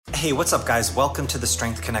Hey, what's up, guys? Welcome to the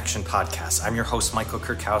Strength Connection podcast. I'm your host, Michael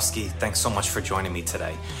Kurkowski. Thanks so much for joining me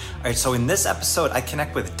today. All right, so in this episode, I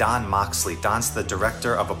connect with Don Moxley. Don's the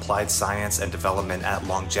Director of Applied Science and Development at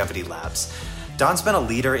Longevity Labs. Don's been a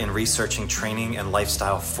leader in researching training and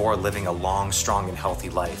lifestyle for living a long, strong, and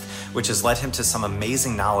healthy life, which has led him to some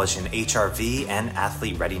amazing knowledge in HRV and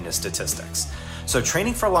athlete readiness statistics. So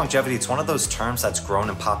training for longevity, it's one of those terms that's grown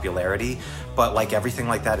in popularity, but like everything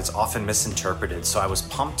like that, it's often misinterpreted. So I was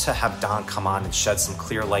pumped to have Don come on and shed some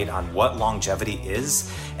clear light on what longevity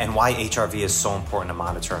is and why HRV is so important to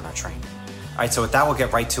monitor in our training. All right, so with that, we'll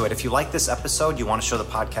get right to it. If you like this episode, you want to show the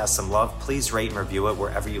podcast some love, please rate and review it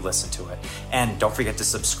wherever you listen to it. And don't forget to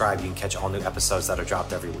subscribe. You can catch all new episodes that are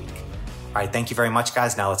dropped every week. All right, thank you very much,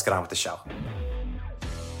 guys. Now let's get on with the show.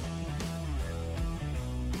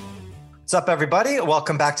 What's up, everybody?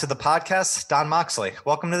 Welcome back to the podcast. Don Moxley,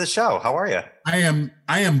 welcome to the show. How are you? I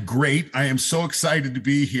am great. I am so excited to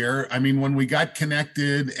be here. I mean, when we got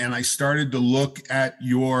connected and I started to look at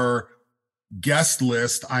your guest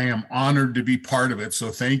list, I am honored to be part of it.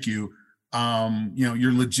 So thank you.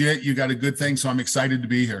 You're legit. You got a good thing. So I'm excited to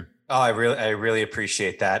be here. Oh, I really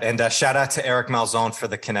appreciate that. And shout out to Eric Malzone for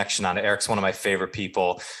the connection on it. Eric's one of my favorite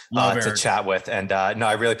people to chat with. And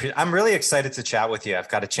I'm really excited to chat with you. I've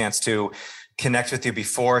got a chance to connect with you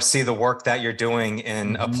before, see the work that you're doing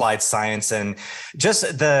in applied science, and just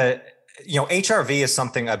HRV is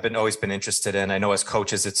something I've always been interested in. I know as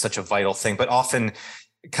coaches, it's such a vital thing, but often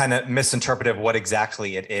kind of misinterpreted what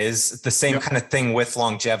exactly it is. The same kind of thing with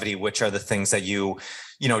longevity, which are the things that you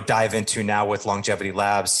dive into now with Longevity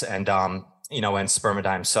Labs and and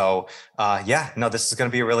Spermidime. So this is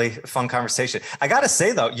going to be a really fun conversation. I got to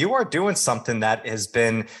say though, you are doing something that has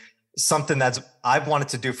been something that's I've wanted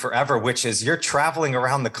to do forever, which is you're traveling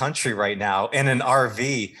around the country right now in an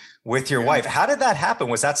RV with your wife. How did that happen?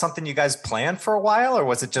 Was that something you guys planned for a while, or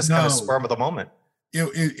was it just kind of spur of the moment?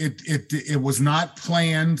 It was not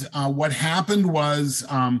planned. What happened was,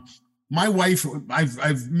 my wife,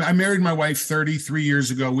 I married my wife 33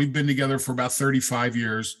 years ago. We've been together for about 35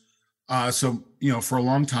 years. For a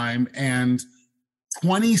long time. And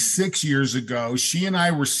 26 years ago, she and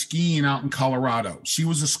I were skiing out in Colorado. She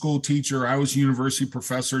was a school teacher. I was a university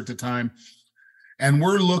professor at the time. And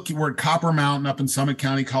we're at Copper Mountain up in Summit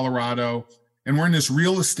County, Colorado. And we're in this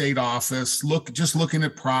real estate office, just looking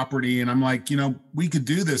at property. And I'm like, we could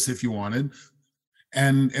do this if you wanted.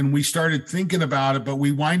 And we started thinking about it, but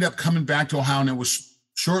we wind up coming back to Ohio, and it was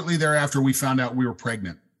shortly thereafter we found out we were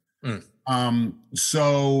pregnant.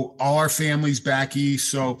 So all our family's back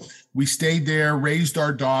east. So we stayed there, raised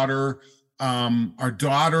our daughter. Our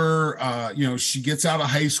daughter, she gets out of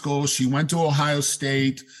high school. She went to Ohio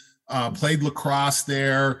State, played lacrosse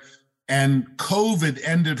there, and COVID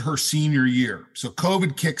ended her senior year. So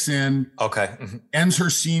COVID kicks in, ends her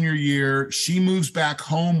senior year. She moves back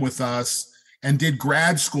home with us and did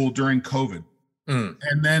grad school during COVID.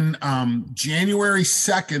 And then January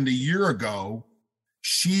 2nd, a year ago,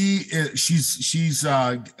 she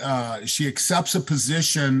accepts a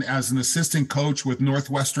position as an assistant coach with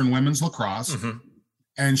Northwestern Women's Lacrosse.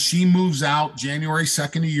 And she moves out January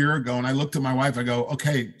 2nd, a year ago. And I looked at my wife, I go,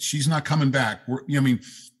 okay, she's not coming back.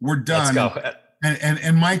 We're done. Let's go.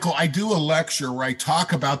 And Michael, I do a lecture where I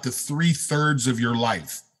talk about the 3/3 of your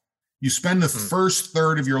life. You spend the first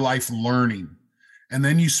third of your life learning, and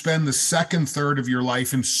then you spend the second third of your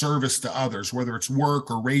life in service to others, whether it's work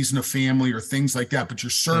or raising a family or things like that, but you're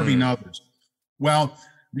serving others. Well,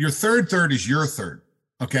 your third is your third.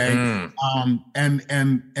 Okay.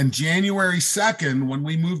 And January 2nd, when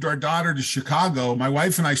we moved our daughter to Chicago, my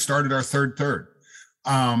wife and I started our third.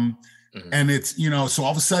 And it's, so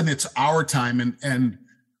all of a sudden it's our time, and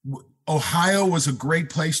Ohio was a great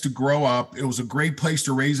place to grow up. It was a great place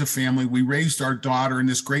to raise a family. We raised our daughter in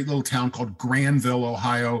this great little town called Granville,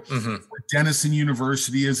 Ohio, where Denison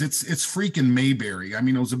University is. It's freaking Mayberry. I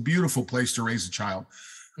mean, it was a beautiful place to raise a child,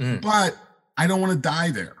 but I don't want to die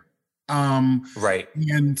there. Right.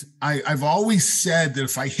 And I've always said that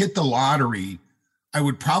if I hit the lottery, I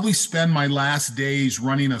would probably spend my last days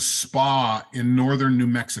running a spa in northern New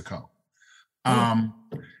Mexico.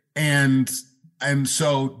 And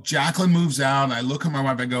so Jacqueline moves out, and I look at my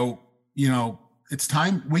wife, I go, it's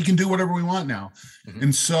time. We can do whatever we want now.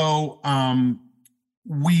 And so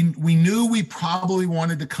we knew we probably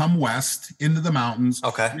wanted to come west into the mountains.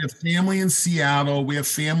 Okay. We have family in Seattle. We have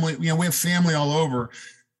family, we have family all over.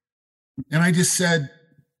 And I just said,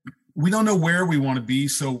 we don't know where we want to be.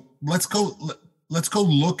 So let's go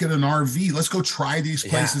look at an RV. Let's go try these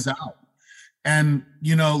places out. And,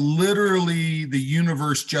 literally the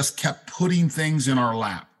universe just kept putting things in our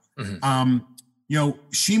lap.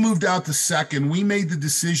 she moved out the second. We made the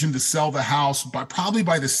decision to sell the house probably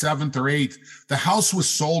by the 7th or 8th. The house was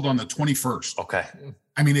sold on the 21st. Okay.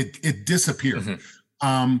 I mean, it disappeared.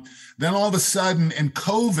 Then all of a sudden, in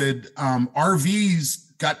COVID,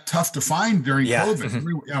 RVs got tough to find during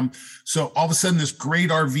COVID. So all of a sudden, this great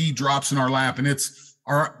RV drops in our lap, and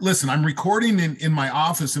listen, I'm recording in my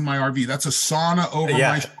office in my RV. That's a sauna over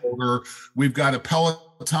my shoulder. We've got a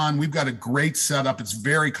Peloton. We've got a great setup. It's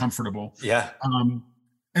very comfortable. Yeah.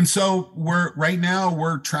 And so right now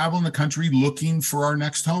we're traveling the country looking for our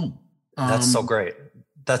next home. That's so great.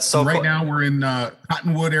 That's so right cool. now we're in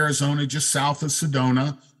Cottonwood, Arizona, just south of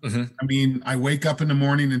Sedona. I mean, I wake up in the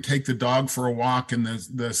morning and take the dog for a walk, and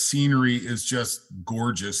the scenery is just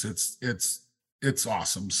gorgeous. It's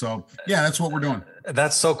awesome. So yeah, that's what we're doing.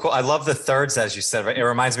 That's so cool. I love the thirds, as you said. Right? It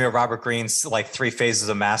reminds me of Robert Greene's like 3 phases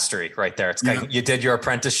of mastery right there. It's kind of, you did your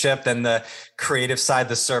apprenticeship, then the creative side,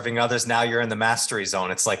 the serving others. Now you're in the mastery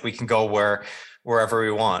zone. It's like we can go wherever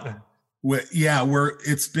we want.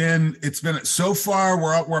 It's been so far.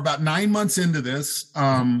 We're about 9 months into this.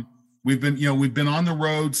 We've been on the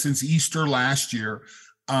road since Easter last year.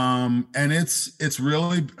 And it's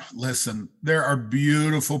really, listen, there are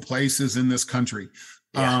beautiful places in this country.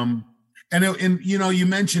 And you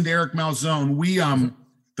mentioned Eric Malzone.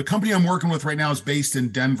 The company I'm working with right now is based in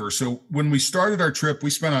Denver. So when we started our trip, we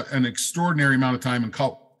spent an extraordinary amount of time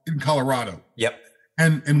in Colorado. Yep.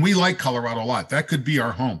 And we like Colorado a lot. That could be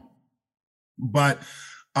our home. But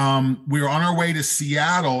we were on our way to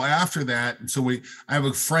Seattle after that. And so I have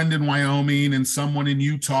a friend in Wyoming and someone in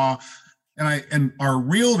Utah. And our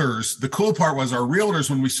realtors, the cool part was our realtors,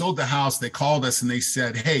 when we sold the house, they called us and they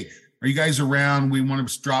said, "Hey, are you guys around? We want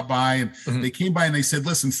to drop by." And they came by and they said,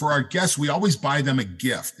 "Listen, for our guests, we always buy them a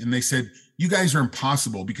gift." And they said, "You guys are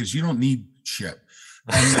impossible because you don't need shit."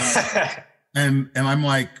 And I'm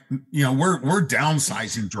like, we're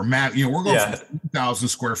downsizing dramatic. We're going from 2,000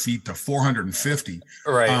 square feet to 450.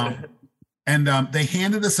 Right. They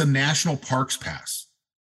handed us a national parks pass.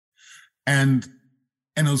 And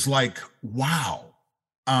it was like, wow.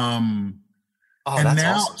 And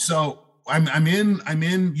now, awesome. So I'm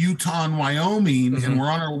in Utah and Wyoming, and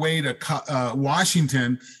we're on our way to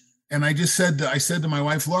Washington. And I said to my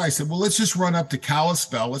wife, Laura, I said, well, let's just run up to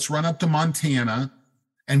Kalispell. Let's run up to Montana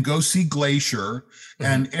and go see Glacier.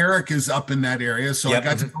 And Eric is up in that area. So I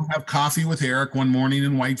got to go have coffee with Eric one morning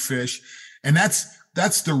in Whitefish. And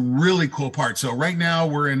that's the really cool part. So right now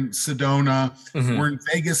we're in Sedona. We're in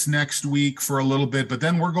Vegas next week for a little bit, but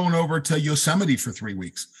then we're going over to Yosemite for 3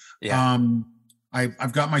 weeks. Yeah.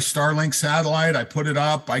 I've got my Starlink satellite. I put it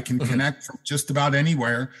up. I can connect from just about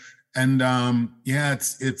anywhere. And I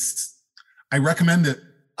recommend it.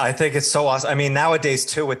 I think it's so awesome. I mean, nowadays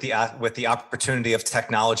too, with the opportunity of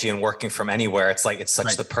technology and working from anywhere, it's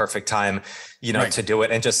such the perfect time, to do it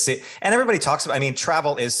and just see. And everybody talks about, I mean,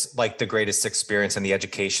 travel is like the greatest experience and the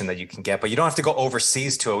education that you can get, but you don't have to go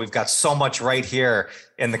overseas to it. We've got so much right here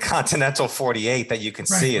in the continental 48 that you can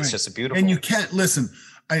see. It's just beautiful. And you can't listen.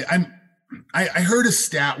 I heard a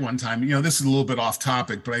stat one time, this is a little bit off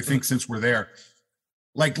topic, but I think since we're there,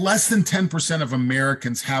 like less than 10% of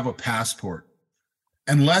Americans have a passport.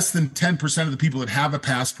 And less than 10% of the people that have a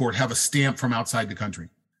passport have a stamp from outside the country.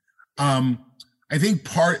 I think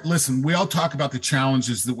listen, we all talk about the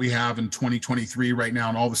challenges that we have in 2023 right now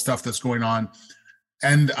and all the stuff that's going on.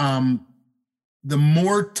 And the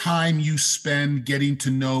more time you spend getting to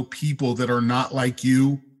know people that are not like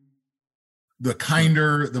you, the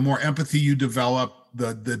kinder, the more empathy you develop,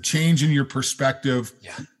 the change in your perspective.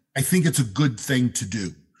 Yeah. I think it's a good thing to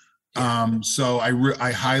do. So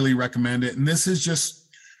I highly recommend it. And this is just,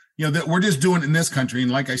 that we're just doing it in this country.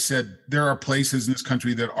 And like I said, there are places in this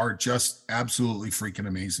country that are just absolutely freaking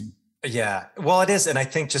amazing. Yeah, well, it is. And I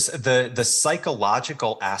think just the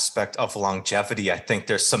psychological aspect of longevity, I think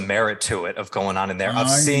there's some merit to it of going on in there, of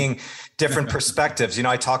seeing different perspectives.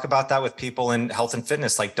 I talk about that with people in health and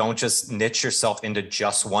fitness, like don't just niche yourself into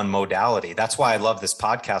just one modality. That's why I love this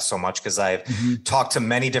podcast so much, because I've talked to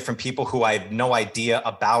many different people who I had no idea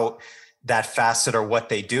about that facet or what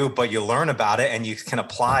they do, but you learn about it and you can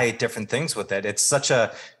apply different things with it.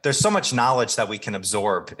 There's so much knowledge that we can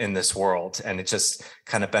absorb in this world, and it just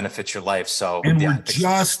kind of benefits your life. So, we're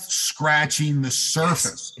just scratching the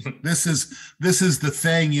surface. This is the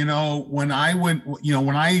thing, when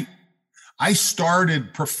I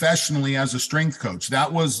started professionally as a strength coach,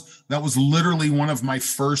 that was literally one of my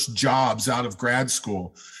first jobs out of grad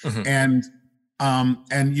school. And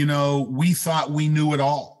we thought we knew it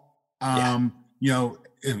all. And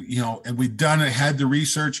we've done it, had the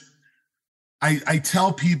research. I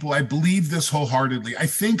tell people, I believe this wholeheartedly. I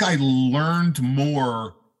think I learned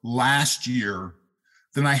more last year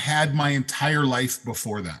than I had my entire life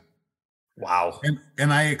before that. Wow.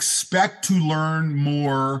 And I expect to learn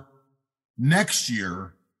more next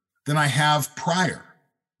year than I have prior.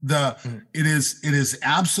 It is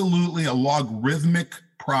absolutely a logarithmic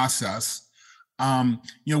process.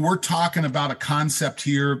 We're talking about a concept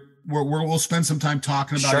here where we'll spend some time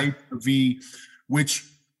talking about HRV, which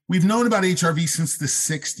we've known about HRV since the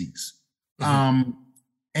 60s.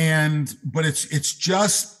 But it's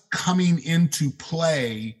just coming into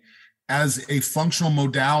play as a functional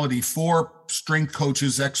modality for strength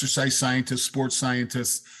coaches, exercise scientists, sports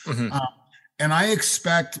scientists. And I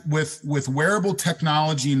expect with wearable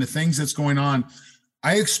technology and the things that's going on,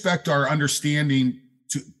 I expect our understanding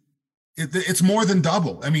it's more than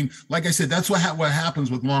double. I mean, like I said, that's what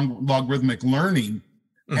happens with logarithmic learning.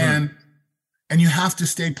 And you have to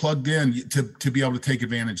stay plugged in to be able to take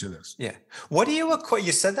advantage of this. Yeah. What do you equate?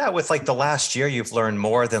 You said that with like the last year, you've learned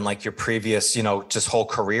more than like your previous, just whole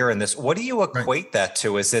career in this. What do you equate that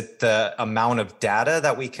to? Is it the amount of data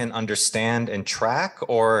that we can understand and track,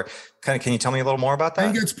 or can you tell me a little more about that?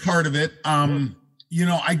 I think it's part of it.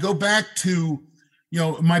 I go back to,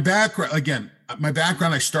 my background again. My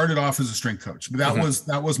background, I started off as a strength coach, but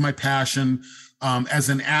that was my passion. As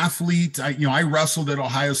an athlete, I wrestled at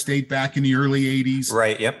Ohio State back in the early 80s.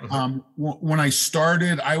 Right. Yep. When I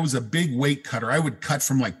started, I was a big weight cutter. I would cut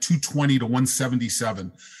from like 220 to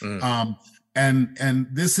 177. And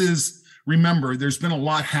this is, remember, there's been a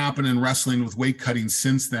lot happen in wrestling with weight cutting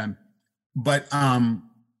since then, but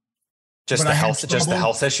just the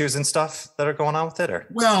health issues and stuff that are going on with it, or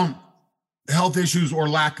health issues or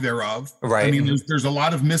lack thereof. Right. I mean, there's a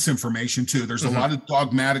lot of misinformation too. There's a lot of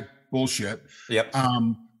dogmatic bullshit. Yep.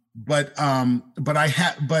 But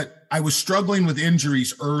I was struggling with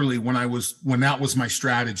injuries early when that was my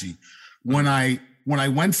strategy. When I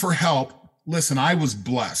went for help, listen, I was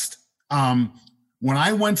blessed. When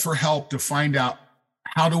I went for help to find out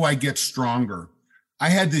how do I get stronger, I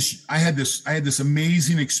had this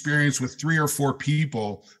amazing experience with 3 or 4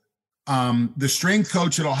 people. The strength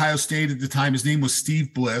coach at Ohio State at the time, his name was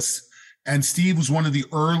Steve Bliss, and Steve was one of the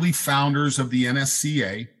early founders of the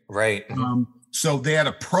NSCA. Right. So they had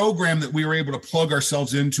a program that we were able to plug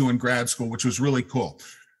ourselves into in grad school, which was really cool.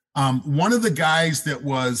 One of the guys that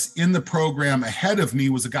was in the program ahead of me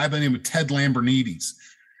was a guy by the name of Ted Lambernides.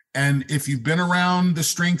 And if you've been around the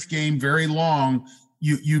strength game very long,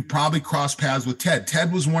 you probably cross paths with Ted.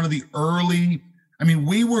 Ted was one of the early,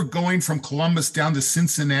 we were going from Columbus down to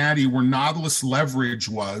Cincinnati where Nautilus Leverage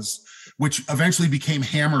was, which eventually became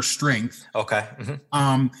Hammer Strength. Okay.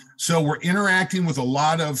 So we're interacting with a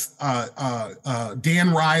lot of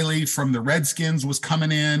Dan Riley from the Redskins was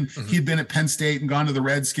coming in. He'd been at Penn State and gone to the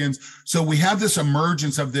Redskins. So we have this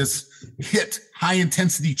emergence of this HIIT, high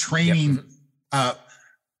intensity training,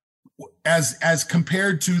 as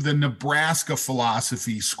compared to the Nebraska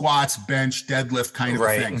philosophy, squats, bench, deadlift kind of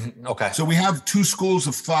thing. Okay. So we have 2 schools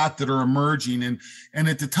of thought that are emerging. And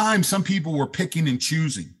at the time, some people were picking and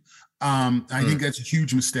choosing. I think that's a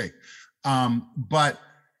huge mistake. But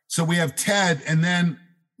so we have Ted, and then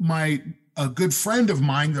a good friend of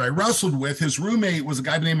mine that I wrestled with, his roommate was a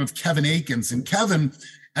guy by the name of Kevin Akins. And Kevin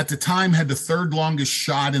at the time had the 3rd longest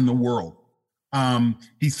shot in the world.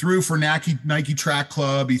 He threw for Nike Track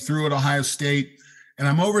Club. He threw at Ohio State. And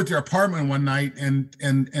I'm over at their apartment one night, and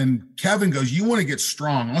Kevin goes, "You want to get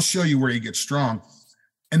strong? I'll show you where you get strong."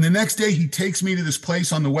 And the next day he takes me to this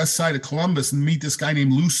place on the west side of Columbus and meet this guy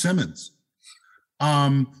named Lou Simmons.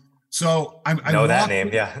 So I know that name.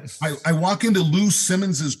 Yeah. I walk into Lou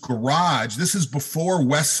Simmons's garage. This is before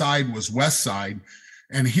West Side was West Side.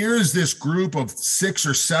 And here's this group of 6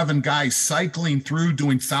 or 7 guys cycling through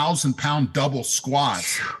doing 1,000-pound double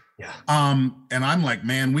squats. Yeah. And I'm like,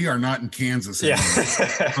 man, we are not in Kansas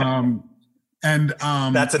anymore.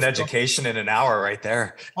 Yeah. That's an education in an hour right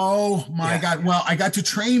there. Oh my God. Well, I got to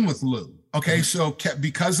train with Lou. Okay. So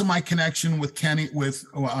because of my connection with Kenny, with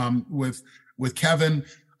Kevin,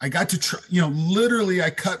 I got to, literally I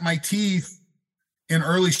cut my teeth in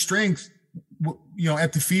early strength,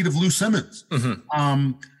 at the feet of Lou Simmons.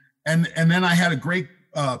 And then I had a great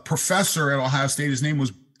professor at Ohio State. His name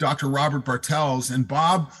was Dr. Robert Bartels, and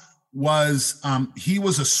Bob was, he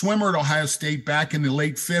was a swimmer at Ohio State back in the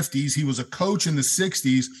late 50s. He was a coach in the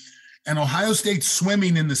 60s, and Ohio State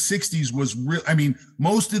swimming in the 60s was real.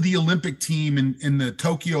 Most of the Olympic team in the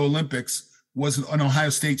Tokyo Olympics was an Ohio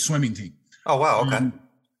State swimming team. Oh, wow. Okay.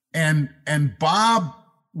 And Bob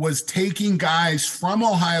was taking guys from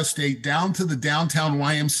Ohio State down to the downtown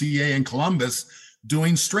YMCA in Columbus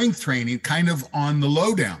doing strength training kind of on the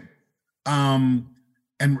lowdown. And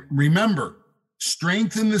remember,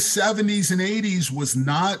 strength in the 70s and 80s was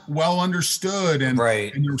not well understood, and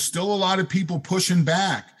there were still a lot of people pushing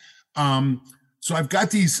back. So I've got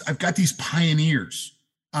these pioneers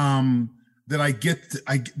that I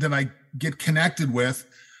get connected with.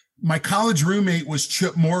 My college roommate was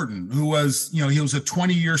Chip Morton, who was, he was a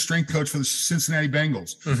 20-year strength coach for the Cincinnati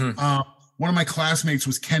Bengals. One of my classmates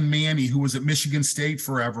was Ken Manny, who was at Michigan State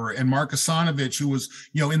forever, and Mark Asanovich, who was,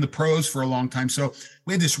 in the pros for a long time. So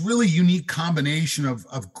we had this really unique combination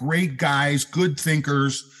of great guys, good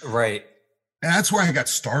thinkers. Right. And that's where I got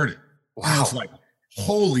started. Wow. And I was like,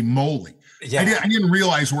 holy moly. Yeah. I didn't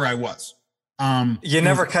realize where I was. You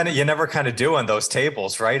never kind of do on those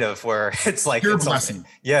tables, right? Of where it's like,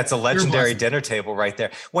 it's a legendary dinner table right there.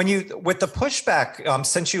 When with the pushback,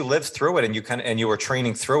 since you lived through it and you were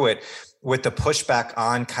training through it, with the pushback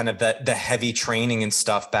on kind of the heavy training and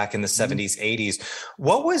stuff back in the 70s, 80s,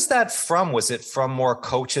 what was that from? Was it from more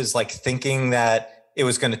coaches like thinking that it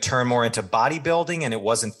was going to turn more into bodybuilding and it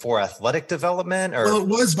wasn't for athletic development? Or? Well, it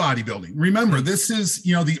was bodybuilding. Remember, this is,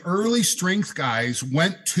 the early strength guys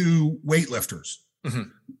went to weightlifters.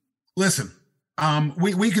 Listen,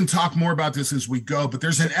 we can talk more about this as we go, but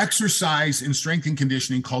there's an exercise in strength and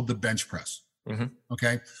conditioning called the bench press.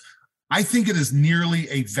 Okay. I think it is nearly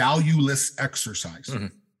a valueless exercise.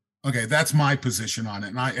 Okay. That's my position on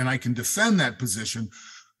it. And I can defend that position,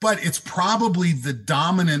 but it's probably the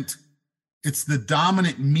dominant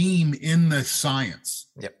meme in the science.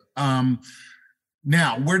 Yep.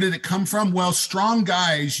 Now, where did it come from? Well, strong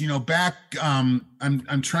guys, back,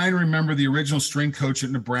 I'm trying to remember the original strength coach at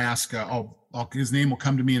Nebraska. His name will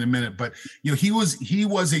come to me in a minute, but he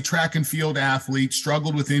was a track and field athlete,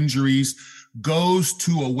 struggled with injuries, goes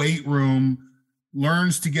to a weight room,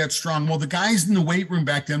 learns to get strong. Well, the guys in the weight room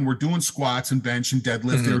back then were doing squats and bench and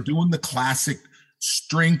deadlift. They were doing the classic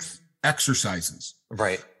strength exercises.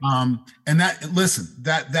 Right. And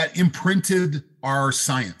that imprinted our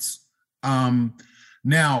science.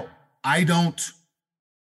 Now I don't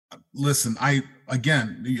listen.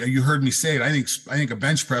 You heard me say it. I think a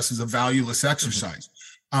bench press is a valueless exercise.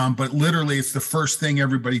 But literally it's the first thing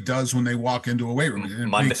everybody does when they walk into a weight room.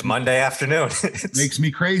 Monday afternoon. It makes me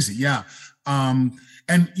crazy. Yeah. And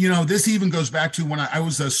this even goes back to when I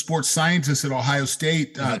was a sports scientist at Ohio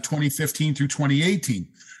State, 2015 through 2018.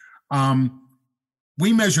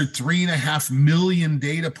 We measured 3.5 million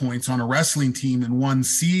data points on a wrestling team in one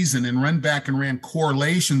season and ran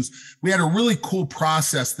correlations. We had a really cool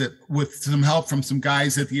process that, with some help from some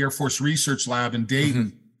guys at the Air Force Research Lab in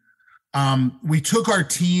Dayton, we took our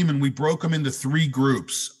team and we broke them into 3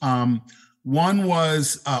 groups. One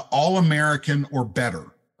was All-American or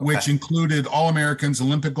better, which included All-Americans,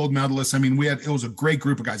 Olympic gold medalists. I mean, it was a great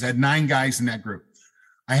group of guys. I had 9 guys in that group.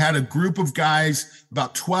 I had a group of guys,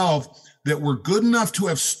 about 12, that were good enough to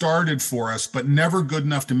have started for us, but never good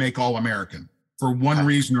enough to make All-American for one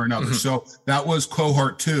reason or another. So that was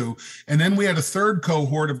cohort 2. And then we had a third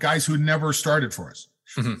cohort of guys who had never started for us.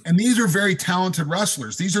 And these are very talented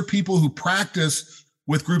wrestlers. These are people who practice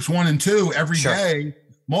with groups 1 and 2 every day,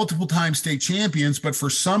 multiple time state champions, but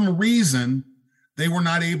for some reason, they were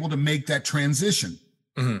not able to make that transition.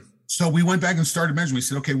 So we went back and started measuring. We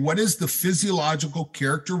said, okay, what is the physiological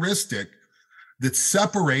characteristic that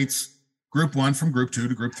separates group 1 from group 2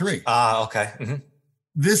 to group 3?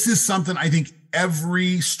 This is something I think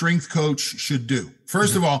every strength coach should do.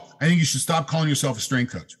 First of all, I think you should stop calling yourself a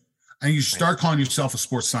strength coach. I think you should start calling yourself a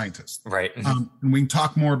sports scientist. Right. And we can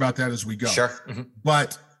talk more about that as we go. Sure.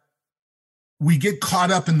 But we get caught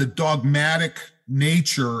up in the dogmatic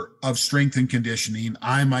nature of strength and conditioning.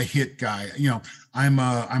 I'm a hit guy, I'm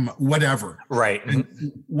a whatever. Right.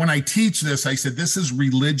 And when I teach this, I said, this is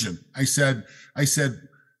religion. I said,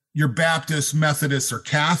 you're Baptist, Methodist, or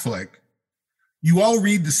Catholic. You all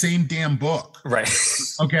read the same damn book. Right.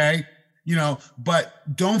 Okay.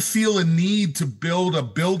 But don't feel a need to build a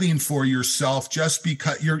building for yourself just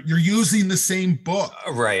because you're using the same book.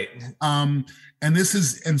 Right. And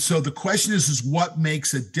so the question is what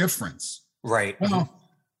makes a difference? Right. Well,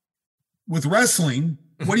 with wrestling,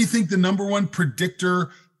 what do you think the number one predictor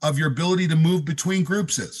of your ability to move between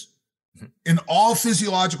groups is? In all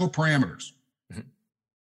physiological parameters.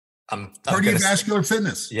 Cardiovascular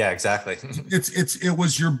fitness. Yeah, exactly. It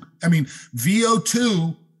was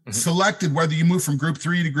VO2 selected whether you move from group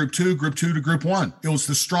 3 to group 2 to group 1. It was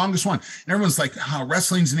the strongest one. And everyone's like,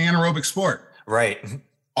 wrestling's an anaerobic sport. Right.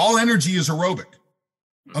 All energy is aerobic.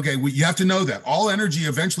 Okay, you have to know that. All energy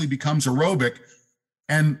eventually becomes aerobic.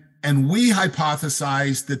 And we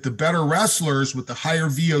hypothesized that the better wrestlers with the higher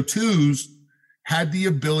VO2s had the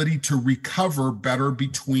ability to recover better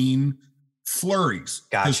between flurries.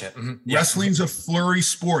 Gotcha. Wrestling's a flurry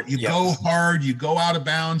sport. You go hard, you go out of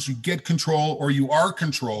bounds, you get control, or you are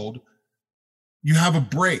controlled. You have a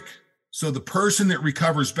break. So the person that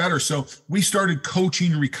recovers better. So we started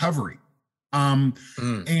coaching recovery. And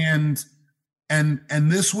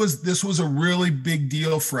this was a really big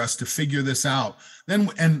deal for us to figure this out. Then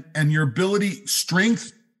and your ability,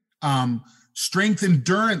 strength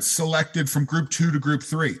endurance selected from group 2 to group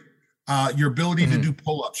 3. Your ability to do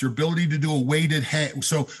pull-ups, your ability to do a weighted hang.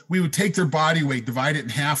 So we would take their body weight, divide it in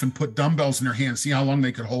half, and put dumbbells in their hands, see how long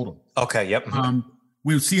they could hold them. Okay. Yep.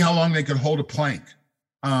 We would see how long they could hold a plank.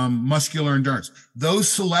 Muscular endurance. Those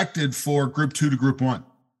selected for group 2 to group 1.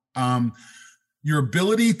 Your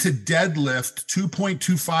ability to deadlift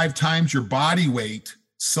 2.25 times your body weight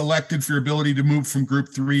selected for your ability to move from group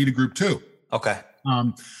 3 to group 2. Okay.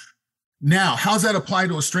 Now, how's that apply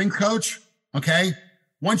to a strength coach? Okay.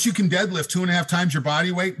 Once you can deadlift 2.5 times your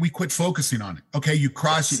body weight, we quit focusing on it. Okay. You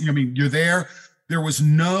cross it. I mean, you're there. There was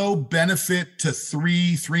no benefit to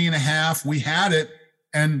 3.5. We had it.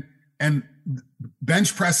 And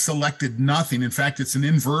bench press selected nothing. In fact, it's an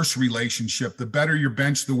inverse relationship. The better your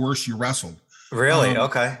bench, the worse you wrestled. Really?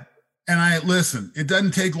 Okay. And listen, it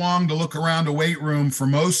doesn't take long to look around a weight room for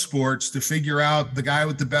most sports to figure out the guy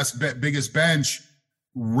with the biggest bench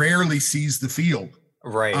rarely sees the field.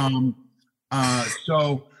 Right. Now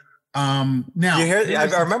you hear,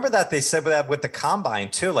 I remember that they said that with the combine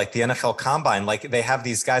too, like the NFL combine, like they have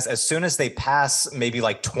these guys, as soon as they pass maybe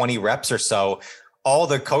like 20 reps or so, all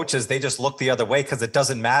the coaches, they just look the other way because it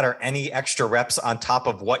doesn't matter any extra reps on top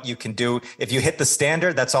of what you can do. If you hit the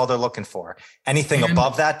standard, that's all they're looking for. Anything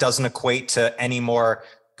above that doesn't equate to any more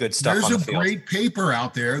good stuff on the field. There's a great paper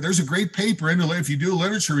out there. There's a great paper if you do a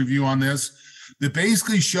literature review on this, that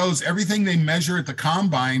basically shows everything they measure at the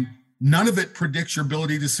combine. None of it predicts your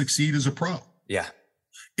ability to succeed as a pro. Yeah.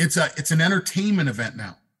 It's an entertainment event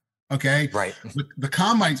now. Okay. Right. The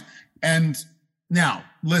combines. And now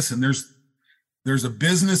listen, there's a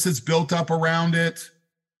business that's built up around it.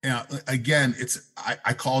 Again,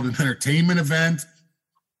 I call it an entertainment event.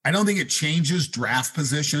 I don't think it changes draft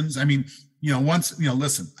positions. I mean,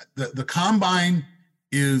 listen, the combine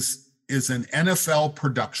is an NFL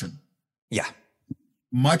production. Yeah.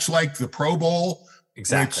 Much like the Pro Bowl.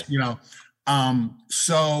 Exactly. Which,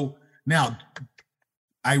 so now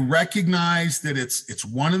I recognize that it's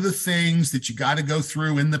one of the things that you got to go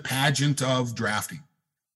through in the pageant of drafting.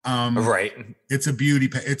 Right. It's a beauty.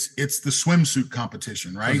 It's the swimsuit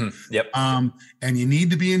competition, right? Mm-hmm. Yep. And you need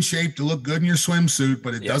to be in shape to look good in your swimsuit,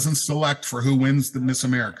 but it doesn't select for who wins the Miss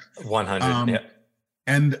America. 100. Yep.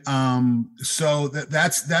 And so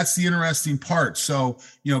that's the interesting part. So,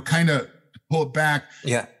 kind of pull it back.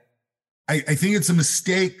 Yeah. I think it's a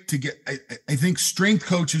mistake to get, I think strength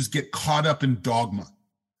coaches get caught up in dogma.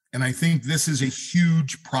 And I think this is a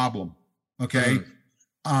huge problem. Okay.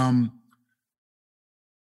 Mm-hmm.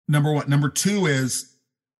 Number one. Number two is,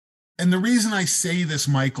 and the reason I say this,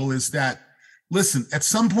 Michael, is that, listen, at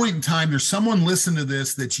some point in time, there's someone listening to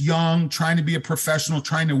this that's young, trying to be a professional,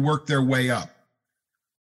 trying to work their way up.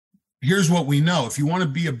 Here's what we know. If you want to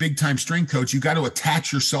be a big time strength coach, you got to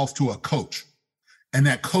attach yourself to a coach, and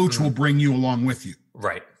that coach will bring you along with you.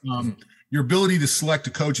 Right. Your ability to select a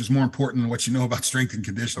coach is more important than what you know about strength and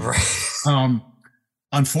conditioning. Right.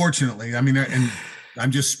 Unfortunately, I mean, and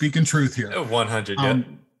I'm just speaking truth here. 100. Yeah.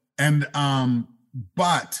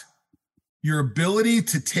 But your ability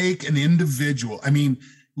to take an individual, I mean,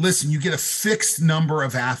 listen, you get a fixed number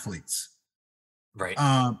of athletes. Right.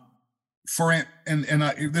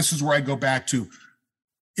 This is where I go back to,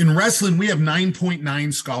 in wrestling, we have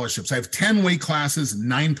 9.9 scholarships. I have 10 weight classes,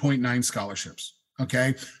 9.9 scholarships.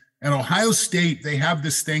 Okay. At Ohio State, they have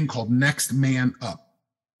this thing called next man up.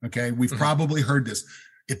 Okay. We've probably heard this.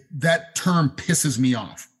 That term pisses me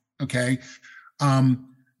off. Okay.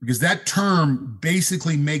 Because that term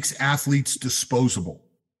basically makes athletes disposable.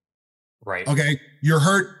 Right. Okay. You're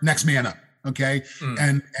hurt, next man up. Okay.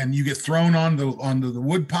 And you get thrown onto the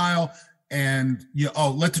wood pile, and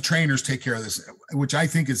let the trainers take care of this, which I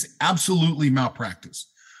think is absolutely malpractice.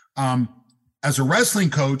 As a wrestling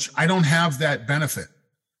coach, I don't have that benefit.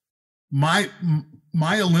 My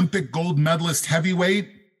Olympic gold medalist heavyweight,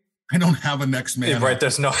 I don't have a next man. Right.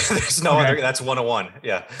 There's no other. That's 101.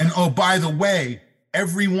 Yeah. And by the way,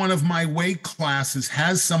 every one of my weight classes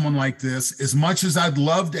has someone like this. As much as I'd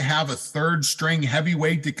love to have a third string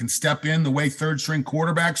heavyweight that can step in the way third string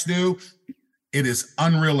quarterbacks do, it is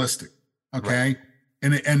unrealistic. Okay.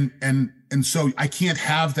 Right. And so I can't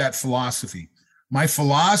have that philosophy. My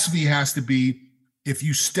philosophy has to be, if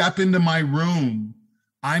you step into my room,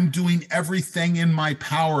 I'm doing everything in my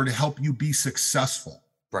power to help you be successful.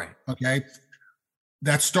 Right. Okay.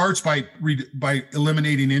 That starts by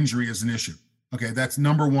eliminating injury as an issue. Okay. That's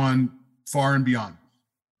number one, far and beyond.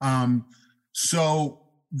 So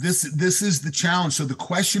this is the challenge. So the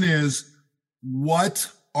question is,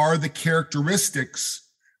 what are the characteristics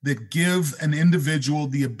that give an individual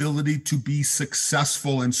the ability to be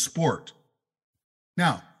successful in sport?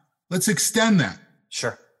 Now, let's extend that.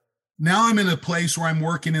 Sure. Now I'm in a place where I'm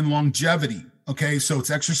working in longevity. Okay. So it's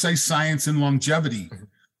exercise science and longevity. Mm-hmm.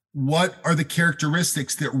 What are the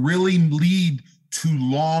characteristics that really lead to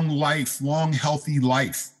long life, long, healthy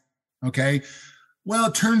life? Okay. Well,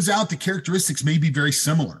 it turns out the characteristics may be very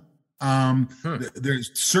similar.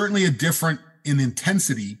 There's certainly a different in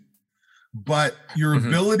intensity, but your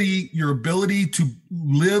ability to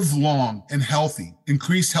live long and healthy,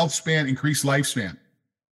 increased health span, increased lifespan,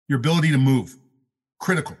 your ability to move,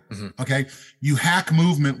 critical. Okay. You hack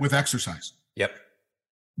movement with exercise. Yep.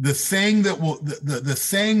 The thing that will,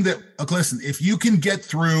 listen, if you can get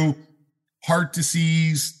through heart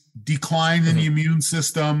disease, decline in the immune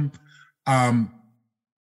system,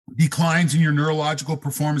 declines in your neurological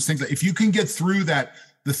performance, things like, if you can get through that,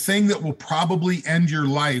 the thing that will probably end your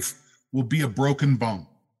life will be a broken bone.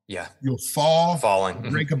 Yeah. You'll falling,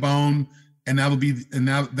 break a bone, and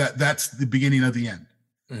that's the beginning of the end.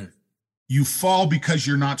 You fall because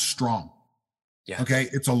you're not strong. Yeah. Okay.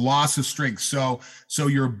 It's a loss of strength. So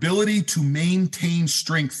your ability to maintain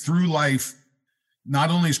strength through life not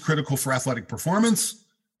only is critical for athletic performance,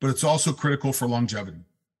 but it's also critical for longevity.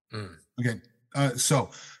 Okay. So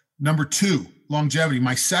number two, longevity.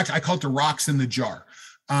 I call it the rocks in the jar.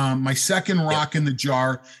 My second rock in the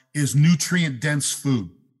jar is nutrient dense food.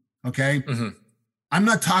 Okay. I'm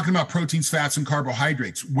not talking about proteins, fats, and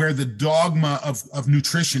carbohydrates, where the dogma of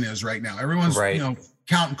nutrition is right now. Everyone's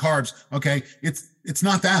counting carbs. Okay. It's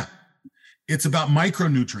not that. It's about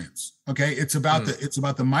micronutrients. Okay. It's about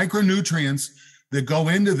the micronutrients that go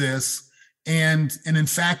into this. And in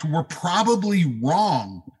fact, we're probably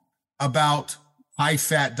wrong about high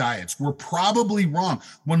fat diets. We're probably wrong.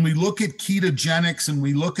 When we look at ketogenics and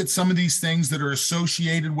we look at some of these things that are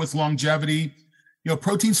associated with longevity,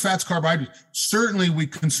 proteins, fats, carbohydrates, certainly we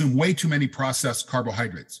consume way too many processed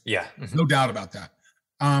carbohydrates. Yeah. No doubt about that.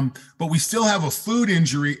 But we still have a food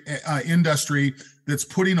industry that's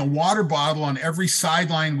putting a water bottle on every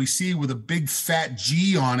sideline we see with a big fat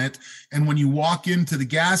G on it. And when you walk into the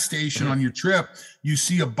gas station on your trip, you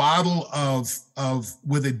see a bottle of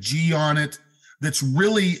with a G on it that's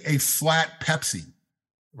really a flat Pepsi.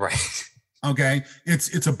 Right. Okay.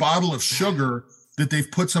 It's a bottle of sugar that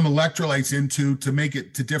they've put some electrolytes into to make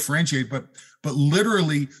it to differentiate. But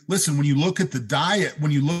literally, listen, when you look at the diet,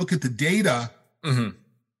 when you look at the data,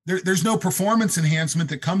 there's no performance enhancement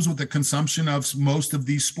that comes with the consumption of most of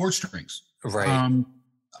these sports drinks. Right.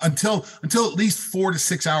 Until at least 4 to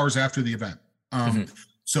 6 hours after the event.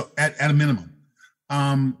 So at a minimum.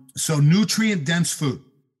 So nutrient dense food.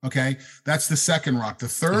 Okay. That's the second rock. The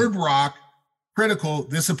third rock, critical.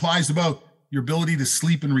 This applies to both your ability to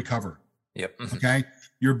sleep and recover. Yep. Okay.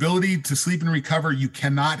 Your ability to sleep and recover. You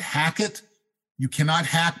cannot hack it. You cannot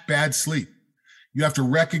hack bad sleep. You have to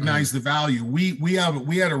recognize the value. We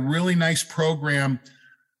had a really nice program.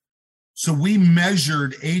 So we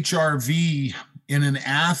measured HRV in an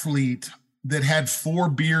athlete that had 4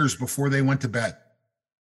 beers before they went to bed.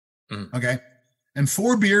 Okay. And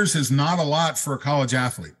 4 beers is not a lot for a college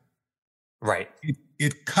athlete. Right.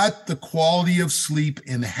 It cut the quality of sleep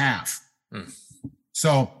in half.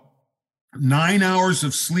 So 9 hours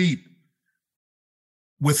of sleep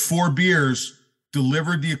with 4 beers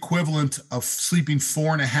delivered the equivalent of sleeping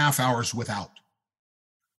 4.5 hours without.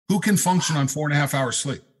 Who can function on 4.5 hours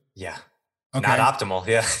sleep? Yeah. Okay. Not optimal.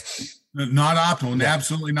 Yeah. Not optimal. Yeah.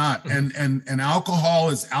 Absolutely not. And alcohol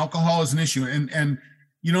is an issue. And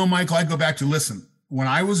Michael, I go back to, listen, when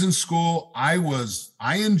I was in school, I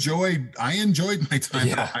enjoyed my time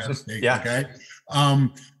at Ohio State. Yeah. Okay.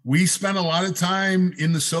 We spent a lot of time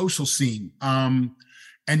in the social scene. And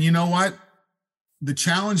you know what? The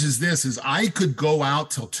challenge is this, I could go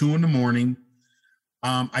out till 2 a.m.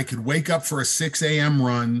 I could wake up for a 6 a.m.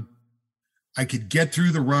 run. I could get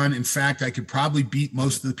through the run. In fact, I could probably beat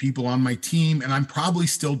most of the people on my team, and I'm probably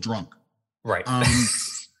still drunk. Right.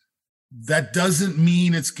 That doesn't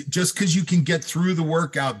mean it's just because you can get through the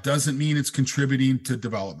workout doesn't mean it's contributing to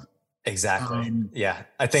development. Exactly. Yeah.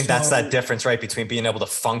 I think that's that difference, right? Between being able to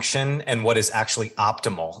function and what is actually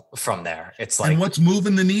optimal from there. It's like, and what's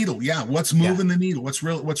moving the needle. Yeah. What's moving the needle? What's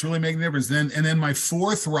really making the difference? Then my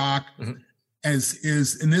fourth rock and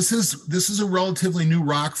this is a relatively new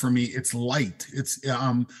rock for me. It's light. It's,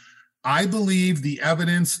 I believe the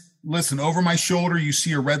evidence listen, over my shoulder, you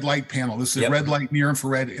see a red light panel. This is a red light, near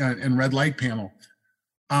infrared, and red light panel.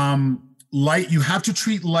 Light, you have to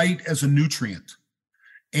treat light as a nutrient.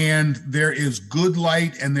 And there is good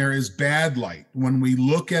light and there is bad light. When we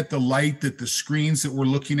look at the light that the screens that we're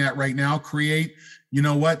looking at right now create, you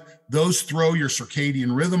know what? Those throw your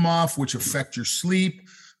circadian rhythm off, which affect your sleep.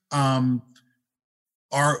 I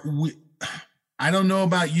don't know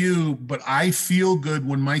about you, but I feel good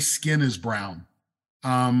when my skin is brown.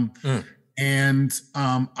 Now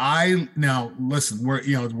listen,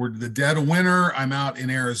 we're the dead of winter. I'm out in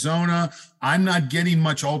Arizona. I'm not getting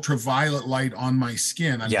much ultraviolet light on my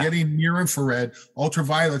skin. I'm getting near infrared.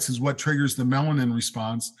 Ultraviolets is what triggers the melanin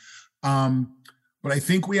response. But I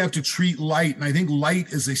think we have to treat light, and I think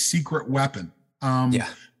light is a secret weapon.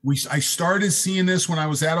 I started seeing this when I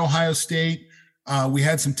was at Ohio State. We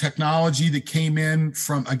had some technology that came in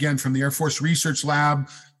from the Air Force Research Lab.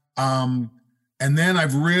 And then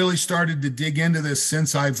I've really started to dig into this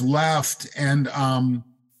since I've left, and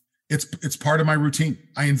it's part of my routine.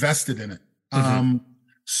 I invested in it.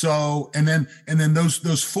 So and then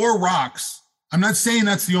those 4 rocks. I'm not saying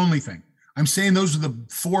that's the only thing. I'm saying those are the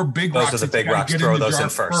 4 big rocks. Those are the big rocks. Throw those in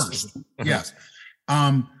first. Yes.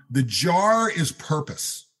 The jar is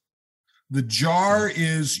purpose. The jar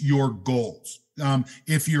is your goals.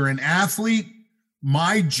 If you're an athlete,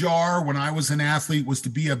 my jar when I was an athlete was to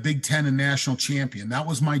be a Big Ten and national champion. That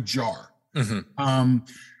was my jar. In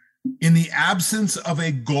the absence of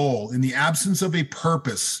a goal, in the absence of a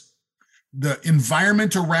purpose, the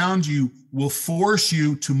environment around you will force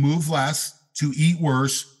you to move less, to eat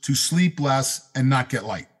worse, to sleep less, and not get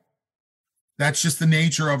light. That's just the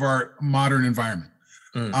nature of our modern environment.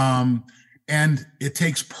 And it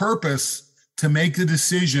takes purpose to make the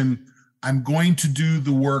decision. I'm going to do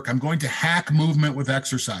the work. I'm going to hack movement with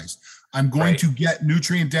exercise. I'm going to get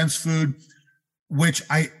nutrient-dense food, which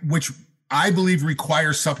I believe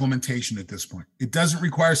requires supplementation at this point. It doesn't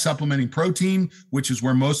require supplementing protein, which is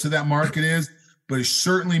where most of that market is, but it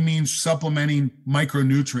certainly means supplementing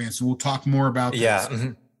micronutrients. And we'll talk more about this.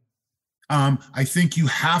 I think you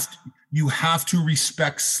have to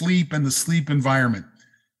respect sleep and the sleep environment.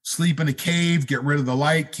 Sleep in a cave, get rid of the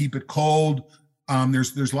light, keep it cold.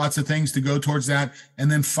 There's lots of things to go towards that.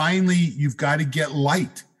 And then finally, you've got to get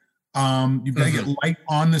light. You've got to get light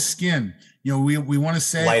on the skin. We want to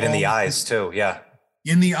say light in the eyes too. Yeah.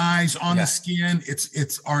 In the eyes, on the skin.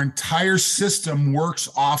 It's our entire system works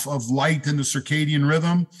off of light and the circadian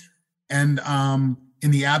rhythm. And in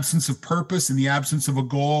the absence of purpose, in the absence of a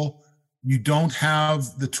goal, you don't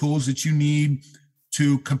have the tools that you need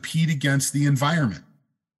to compete against the environment.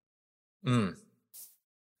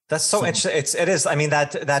 That's so interesting. It is. I mean,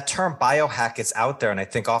 that term biohack is out there. And I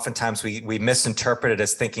think oftentimes we misinterpret it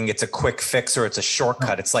as thinking it's a quick fix or it's a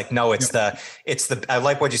shortcut. It's like, no, it's I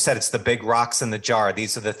like what you said. It's the big rocks in the jar.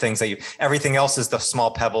 These are the things that everything else is the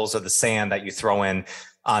small pebbles or the sand that you throw in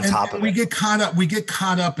on top of it. We get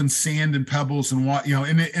caught up in sand and pebbles and what,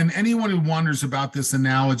 and anyone who wonders about this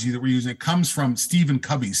analogy that we're using, it comes from Stephen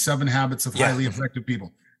Covey's 7 Habits of Highly Effective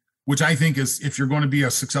People, which I think is, if you're going to be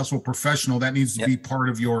a successful professional, that needs to be part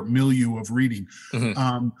of your milieu of reading.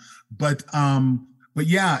 But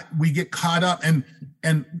yeah, we get caught up. And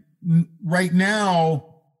right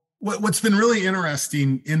now, what's been really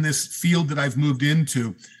interesting in this field that I've moved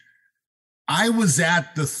into, I was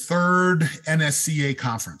at the 3rd NSCA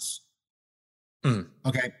conference.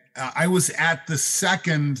 Okay. I was at the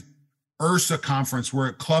 2nd URSA conference,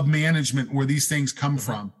 where club management, where these things come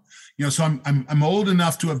from. So I'm old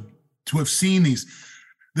enough to have seen this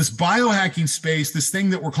biohacking space. This thing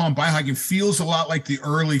that we're calling biohacking feels a lot like the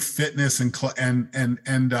early fitness and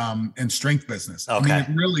strength business. Okay. I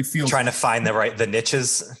mean, it really feels trying to find the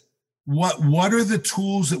niches. What are the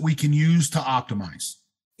tools that we can use to optimize?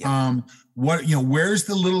 Where's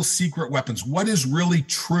the little secret weapons? What is really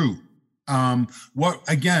true?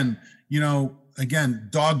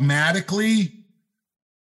 Dogmatically,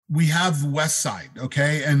 we have West Side,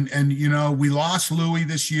 okay? And we lost Louis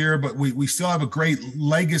this year, but we still have a great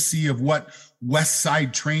legacy of what West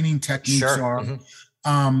Side training techniques are.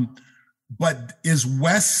 But is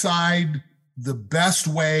West Side the best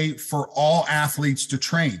way for all athletes to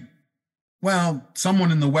train? Well,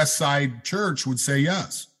 someone in the West Side church would say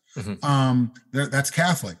yes. That's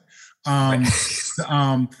Catholic. Then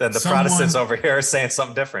the Protestants over here are saying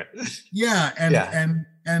something different.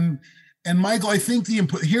 And Michael, I think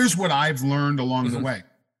here's what I've learned along the way.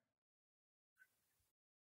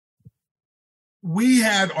 We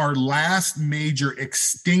had our last major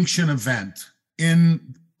extinction event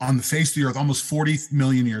on the face of the earth almost 40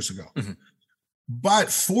 million years ago.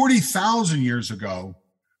 But 40,000 years ago,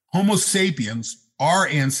 Homo sapiens, our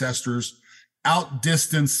ancestors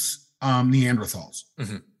outdistance Neanderthals.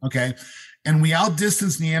 Mm-hmm. Okay. And we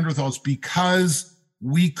outdistance Neanderthals because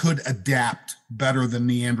we could adapt better than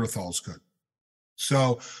Neanderthals could.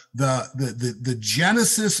 So the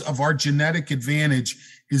genesis of our genetic advantage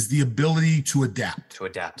is the ability to adapt.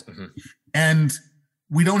 Mm-hmm. And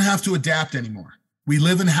we don't have to adapt anymore. We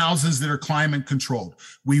live in houses that are climate controlled.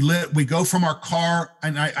 We go from our car,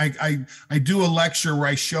 and I do a lecture where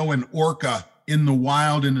I show an orca in the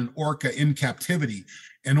wild and an orca in captivity.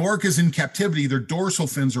 And orcas in captivity, their dorsal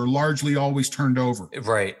fins are largely always turned over.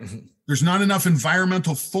 Right. There's not enough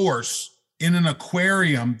environmental force in an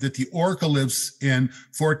aquarium that the orca lives in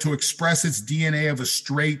for it to express its DNA of a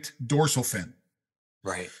straight dorsal fin.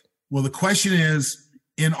 Right. Well, the question is,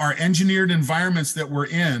 in our engineered environments that we're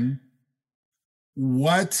in,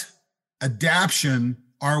 what adaptation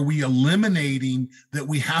are we eliminating that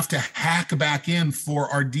we have to hack back in for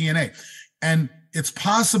our DNA? And it's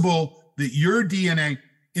possible that your DNA,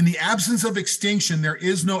 in the absence of extinction, there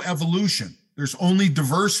is no evolution. There's only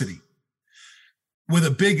diversity. With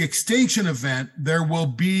a big extinction event, there will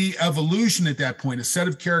be evolution at that point. A set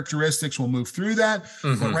of characteristics will move through that.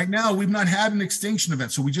 Mm-hmm. But right now, we've not had an extinction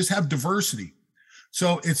event, so we just have diversity.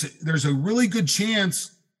 So there's a really good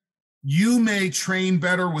chance you may train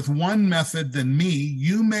better with one method than me.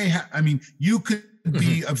 You may you could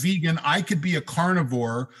be a vegan. I could be a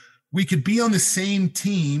carnivore. We could be on the same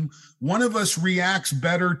team. One of us reacts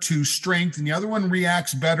better to strength and the other one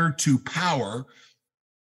reacts better to power.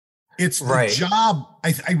 It's the job.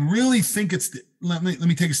 I really think let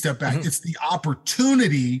me take a step back. Mm-hmm. It's the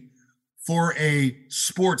opportunity for a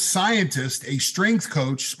sports scientist, a strength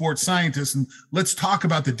coach, sports scientist. And let's talk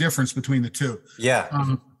about the difference between the two.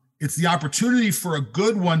 Yeah. It's the opportunity for a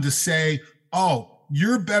good one to say, oh,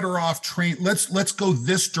 you're better off train. Let's go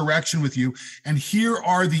this direction with you. And here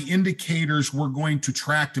are the indicators we're going to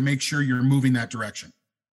track to make sure you're moving that direction.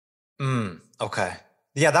 Okay.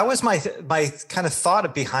 Yeah, that was my kind of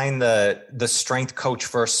thought behind the strength coach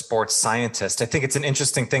versus sports scientist. I think it's an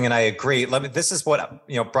interesting thing, and I agree. This is what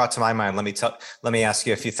brought to my mind. Let me ask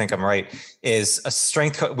you if you think I'm right. Is a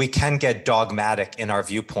strength coach? We can get dogmatic in our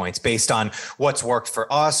viewpoints based on what's worked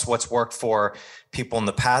for us, what's worked for people in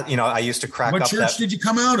the past. I used to crack up. What church did you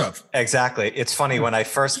come out of? Exactly. It's funny, when I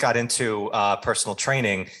first got into personal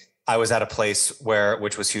training, I was at a place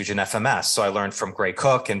which was huge in FMS. So I learned from Gray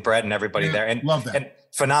Cook and Brett and everybody there. And love that. And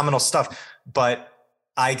phenomenal stuff. But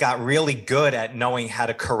I got really good at knowing how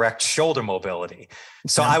to correct shoulder mobility.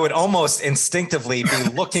 So I would almost instinctively be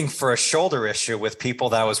looking for a shoulder issue with people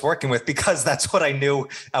that I was working with, because that's what I knew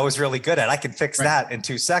I was really good at. I could fix that in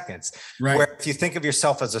 2 seconds. Right. Where if you think of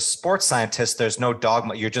yourself as a sports scientist, there's no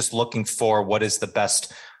dogma. You're just looking for what is the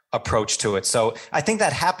best approach to it. So I think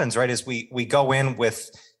that happens, right? As we go in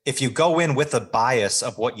with, if you go in with a bias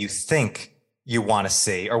of what you think you want to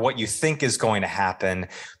see or what you think is going to happen,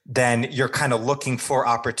 then you're kind of looking for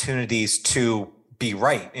opportunities to be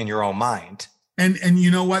right in your own mind. And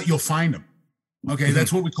you know what? You'll find them. Okay. Mm-hmm.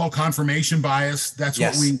 That's what we call confirmation bias. That's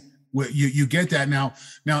what you get that now.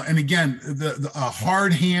 And again, the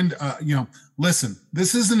hard hand, listen,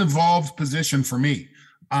 this is an evolved position for me.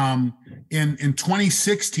 In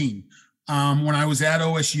 2016, when I was at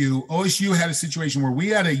OSU had a situation where we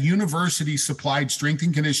had a university supplied strength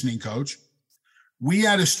and conditioning coach. We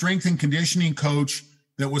had a strength and conditioning coach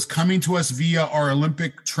that was coming to us via our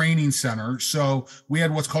Olympic training center. So we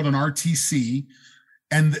had what's called an RTC,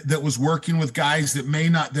 and that was working with guys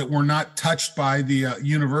that were not touched by the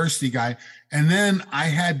university guy. And then I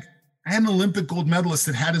had an Olympic gold medalist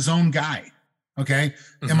that had his own guy. Okay.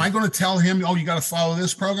 Mm-hmm. Am I going to tell him, oh, you got to follow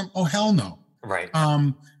this program? Oh, hell no. Right.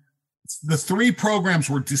 The 3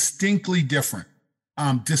 programs were distinctly different.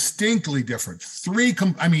 Distinctly different.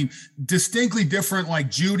 Distinctly different, like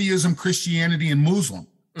Judaism, Christianity, and Muslim,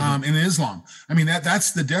 and Islam. I mean,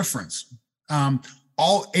 that's the difference.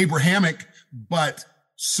 All Abrahamic, but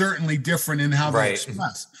certainly different in how they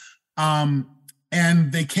express.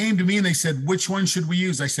 And they came to me and they said, which one should we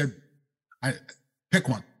use? I said, pick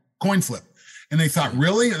one, coin flip. And they thought,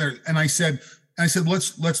 really? And I said,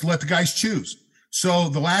 let's let the guys choose. So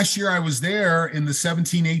the last year I was there in the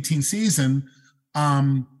 17-18 season,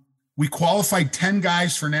 we qualified 10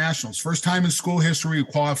 guys for nationals. First time in school history,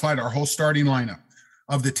 we qualified our whole starting lineup.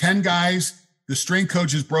 Of the 10 guys, the strength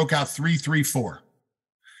coaches broke out 3-3-4,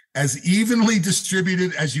 as evenly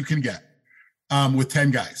distributed as you can get, with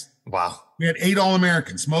 10 guys. Wow. We had 8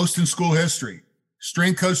 All-Americans, most in school history.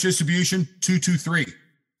 Strength coach distribution, 2-2-3.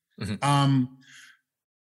 Mm-hmm.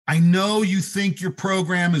 I know you think your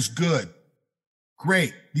program is good.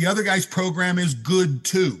 Great. The other guy's program is good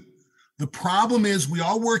too. The problem is we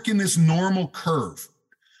all work in this normal curve.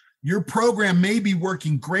 Your program may be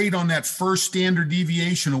working great on that first standard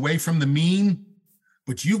deviation away from the mean,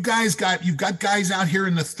 but you've got guys out here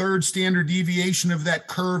in the third standard deviation of that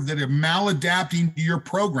curve that are maladapting to your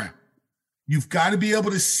program. You've got to be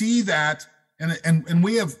able to see that. And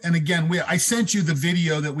we have, and again, I sent you the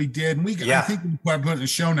video that we did, and I think we put it in the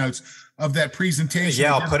show notes of that presentation.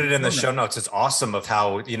 Yeah, I'll put it in the show notes. It's awesome of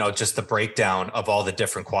how, just the breakdown of all the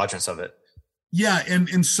different quadrants of it. Yeah.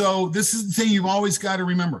 And so this is the thing you've always got to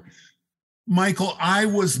remember, Michael. I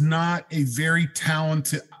was not a very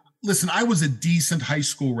talented, I was a decent high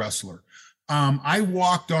school wrestler. I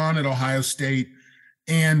walked on at Ohio State,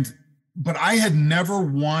 but I had never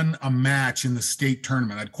won a match in the state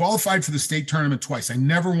tournament. I'd qualified for the state tournament twice. I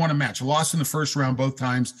never won a match. I lost in the first round both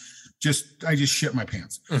times. I just shit my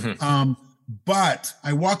pants. Mm-hmm. But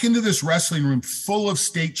I walk into this wrestling room full of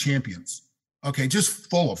state champions. Okay, just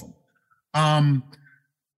full of them.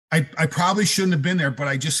 I probably shouldn't have been there, but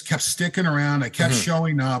I just kept sticking around. I kept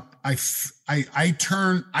showing up. I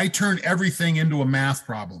turned everything into a math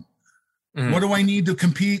problem. Mm-hmm. What do I need to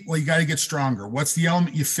compete? Well, you got to get stronger. What's the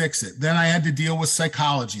element? You fix it. Then I had to deal with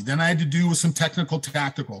psychology. Then I had to do with some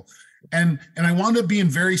tactical. And I wound up being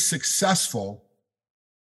very successful.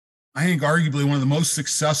 I think arguably one of the most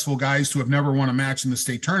successful guys to have never won a match in the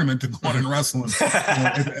state tournament to go on and wrestle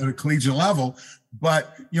at a collegiate level.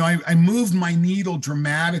 But, I moved my needle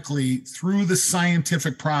dramatically through the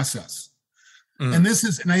scientific process. Mm. And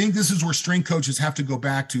I think this is where strength coaches have to go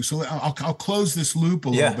back to. So I'll close this loop a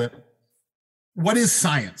little bit. What is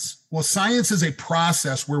science? Well, science is a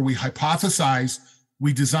process where we hypothesize,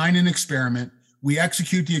 we design an experiment, we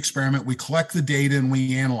execute the experiment, we collect the data, and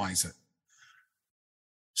we analyze it.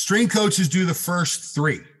 Strength coaches do the first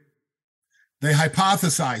three. They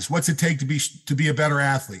hypothesize, what's it take to be a better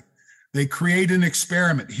athlete? They create an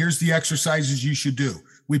experiment. Here's the exercises you should do.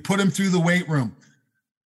 We put them through the weight room.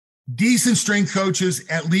 Decent strength coaches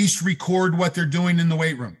at least record what they're doing in the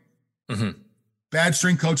weight room. Mm-hmm. Bad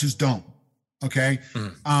strength coaches don't. Okay.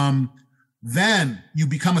 Mm. Then you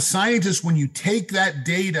become a scientist when you take that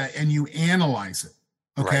data and you analyze it.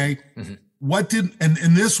 Okay. Right. Mm-hmm.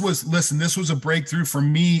 And this was a breakthrough for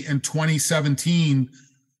me in 2017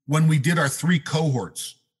 when we did our 3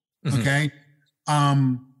 cohorts. Mm-hmm. Okay.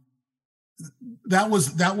 That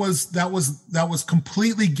was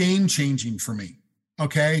completely game changing for me.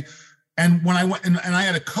 Okay. And when I went and I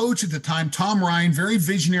had a coach at the time, Tom Ryan, very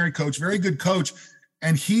visionary coach, very good coach.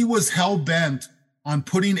 And he was hell bent on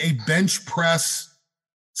putting a bench press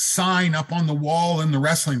sign up on the wall in the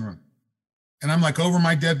wrestling room. And I'm like, over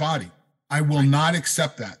my dead body, I will not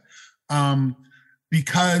accept that.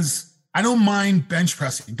 Because I don't mind bench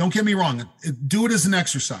pressing. Don't get me wrong. Do it as an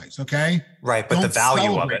exercise. Okay. Right. But the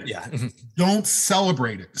value of it. Yeah. Don't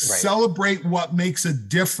celebrate it. Right. Celebrate what makes a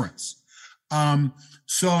difference. And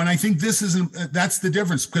I think that's the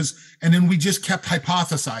difference and then we just kept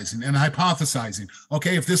hypothesizing.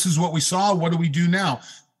 Okay, if this is what we saw, what do we do now?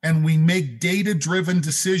 And we make data-driven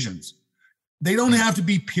decisions. They don't have to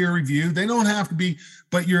be peer reviewed. They don't have to be,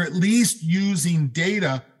 but you're at least using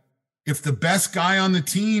data. If the worst guy on the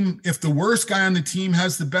team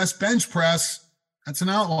has the best bench press, that's an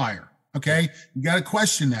outlier. Okay. You got to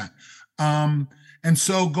question that. And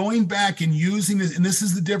so going back and using this, and this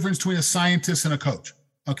is the difference between a scientist and a coach.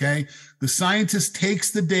 Okay. The scientist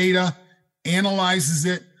takes the data, analyzes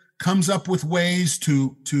it, comes up with ways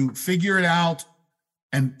to figure it out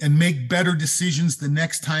and make better decisions the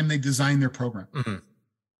next time they design their program. Mm-hmm.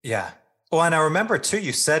 Yeah. Well, and I remember too,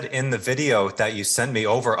 you said in the video that you sent me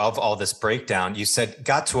over of all this breakdown, you said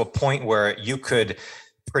got to a point where you could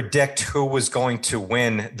predict who was going to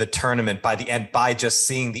win the tournament by the end by just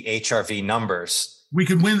seeing the HRV numbers. We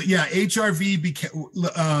could win. Yeah. HRV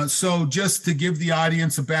became, so just to give the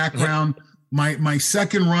audience a background, my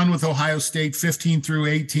second run with Ohio State, 15 through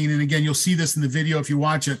 18. And again, you'll see this in the video if you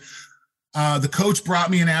watch it. The coach brought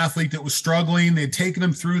me an athlete that was struggling. They had taken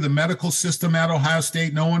him through the medical system at Ohio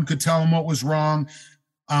State. No one could tell him what was wrong.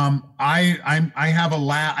 I had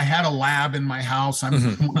a lab in my house. I'm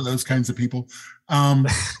one of those kinds of people. And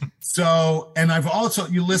I've also,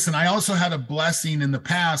 I also had a blessing in the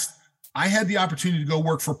past. I had the opportunity to go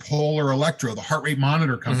work for Polar Electro, the heart rate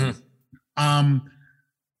monitor company. Mm-hmm.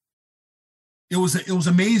 It was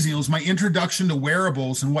amazing. It was my introduction to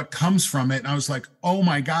wearables and what comes from it. And I was like, oh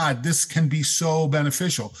my God, this can be so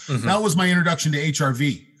beneficial. Mm-hmm. That was my introduction to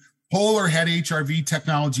HRV. Polar had HRV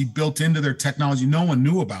technology built into their technology. No one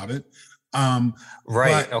knew about it.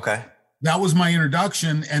 Right. Okay. That was my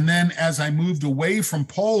introduction. And then as I moved away from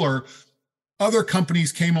Polar, other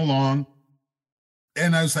companies came along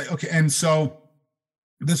and I was like, okay. And so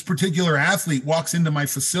this particular athlete walks into my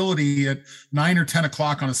facility at 9 or 10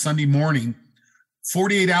 o'clock on a Sunday morning,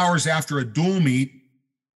 48 hours after a dual meet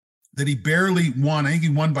that he barely won. I think he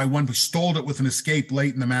won by one, but stole it with an escape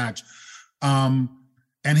late in the match.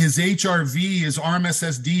 And his HRV, his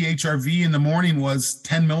RMSSD HRV in the morning was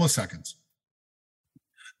 10 milliseconds.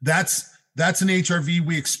 That's an HRV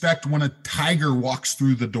we expect when a tiger walks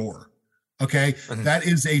through the door. Okay. Mm-hmm. That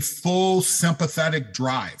is a full sympathetic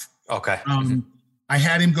drive. Okay. I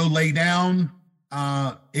had him go lay down.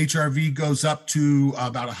 HRV goes up to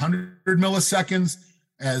about 100 milliseconds.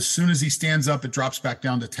 As soon as he stands up, it drops back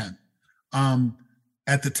down to 10.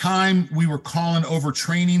 At the time, we were calling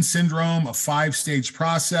overtraining syndrome a 5-stage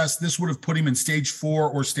process. This would have put him in stage 4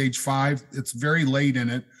 or stage 5. It's very late in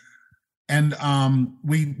it. And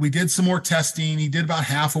we did some more testing. He did about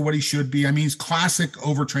half of what he should be. I mean, he's classic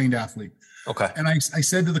overtrained athlete. Okay. And I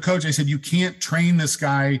said to the coach, I said, you can't train this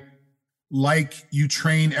guy like you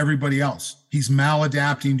train everybody else. He's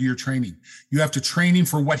maladapting to your training. You have to train him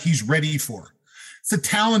for what he's ready for. It's a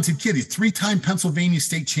talented kid. He's a 3-time Pennsylvania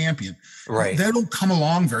state champion. Right. They don't come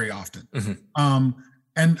along very often.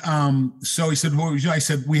 Mm-hmm. So he said, well, I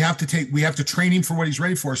said, we have to train him for what he's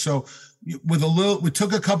ready for. So we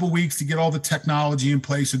took a couple of weeks to get all the technology in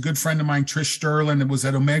place. A good friend of mine, Trish Sterling, that was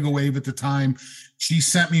at Omega Wave at the time. She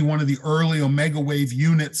sent me one of the early Omega Wave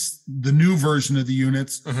units, the new version of the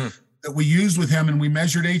units that we used with him. And we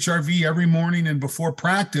measured HRV every morning and before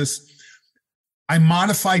practice. I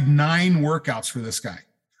modified 9 workouts for this guy,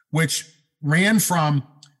 which ran from,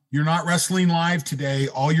 you're not wrestling live today,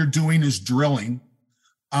 all you're doing is drilling.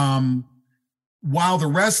 While the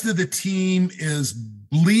rest of the team is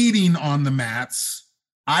bleeding on the mats,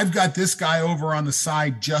 I've got this guy over on the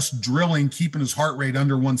side just drilling, keeping his heart rate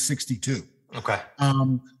under 162. Okay.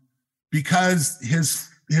 Because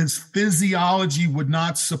his physiology would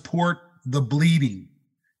not support the bleeding.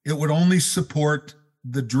 It would only support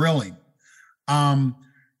the drilling. And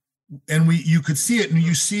you could see it, and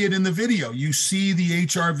you see it in the video. You see the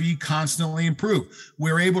HRV constantly improve.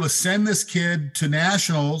 We were able to send this kid to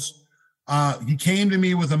nationals. He came to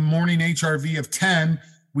me with a morning HRV of 10.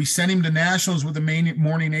 We sent him to nationals with a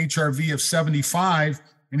morning HRV of 75,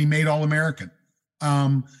 and he made All-American.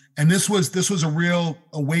 And this was a real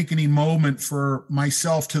awakening moment for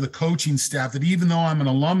myself to the coaching staff, that even though I'm an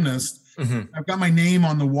alumnus, I've got my name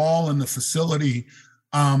on the wall in the facility.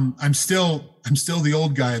 I'm still the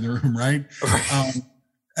old guy in the room, right?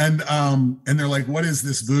 And they're like, what is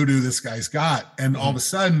this voodoo this guy's got? And all of a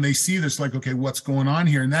sudden they see this, like, okay, what's going on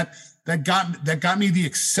here? And that got me the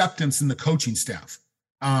acceptance in the coaching staff.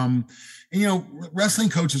 And wrestling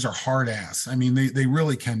coaches are hard ass. I mean, they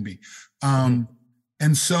really can be.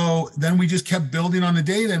 And so then we just kept building on the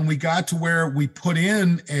data, and we got to where we put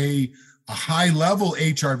in a high level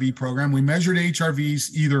HRV program. We measured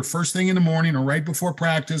HRVs either first thing in the morning or right before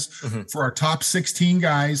practice for our top 16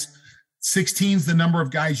 guys. 16 is the number of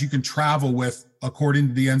guys you can travel with according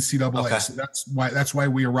to the NCAA. Okay. So that's why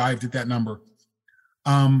we arrived at that number.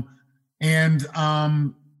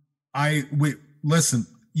 Listen,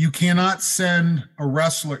 you cannot send a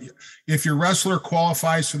wrestler. If your wrestler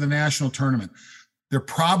qualifies for the national tournament, they're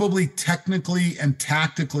probably technically and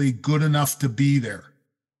tactically good enough to be there.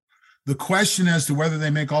 The question as to whether they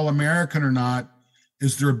make All-American or not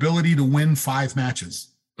is their ability to win 5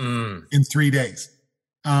 matches in 3 days.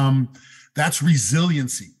 That's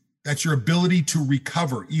resiliency. That's your ability to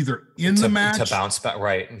recover either in the match, to bounce back,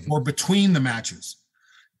 right, or between the matches.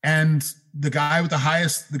 And the guy with the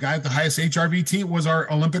highest HRV team was our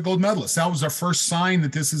Olympic gold medalist. That was our first sign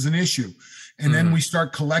that this is an issue. And then we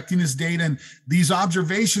start collecting this data, and these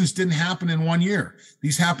observations didn't happen in 1 year.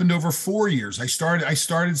 These happened over 4 years. I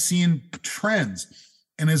started seeing trends.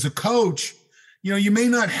 And as a coach, you may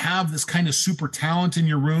not have this kind of super talent in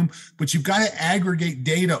your room, but you've got to aggregate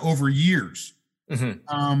data over years.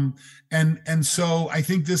 And so I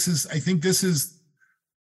think this is,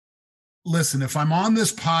 listen, if I'm on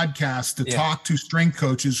this podcast to talk to strength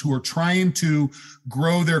coaches who are trying to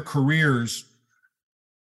grow their careers,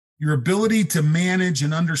 your ability to manage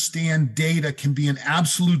and understand data can be an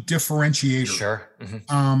absolute differentiator. Sure.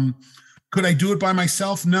 Could I do it by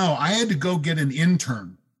myself? No, I had to go get an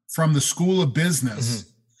intern from the School of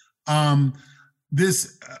Business. Every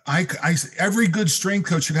good strength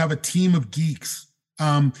coach should have a team of geeks,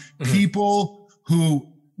 people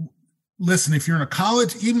who, listen, if you're in a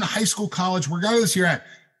college, even a high school, college, regardless you're at,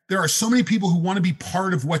 there are so many people who want to be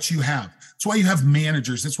part of what you have. That's why you have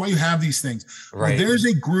managers. That's why you have these things. Right. Well, there's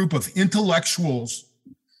a group of intellectuals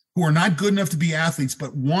who are not good enough to be athletes,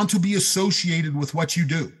 but want to be associated with what you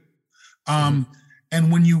do.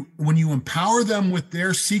 And when you empower them with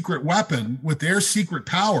their secret weapon, with their secret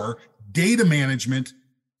power, data management,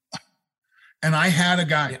 and I had a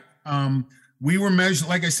guy, we were measuring,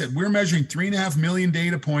 like I said, we're measuring 3.5 million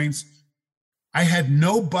data points. I had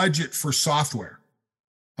no budget for software.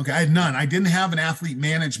 Okay, I had none. I didn't have an athlete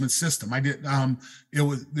management system. I did. It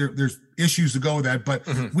was there's issues to go with that, but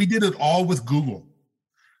we did it all with Google.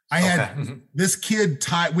 I had this kid.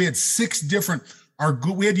 We had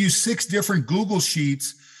we had to use 6 different Google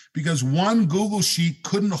sheets because one Google sheet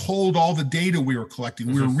couldn't hold all the data we were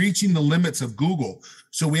collecting. We were reaching the limits of Google,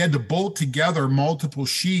 so we had to bolt together multiple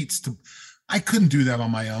sheets. I couldn't do that on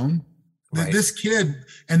my own. Right. This kid,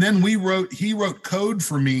 and then he wrote code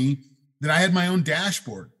for me that I had my own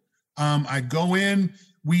dashboard. I'd go in,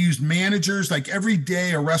 we used managers, like every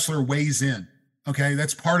day a wrestler weighs in. Okay,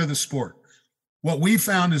 that's part of the sport. What we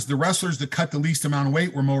found is the wrestlers that cut the least amount of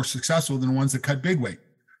weight were more successful than the ones that cut big weight.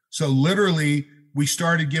 So literally we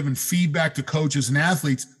started giving feedback to coaches and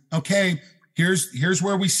athletes. Okay, here's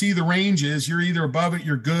where we see the range is. You're either above it,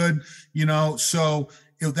 you're good, so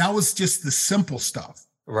that was just the simple stuff.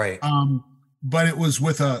 Right. But it was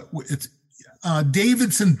with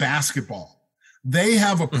Davidson basketball. They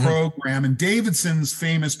have a program, and Davidson's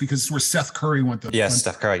famous because it's where Seth Curry went.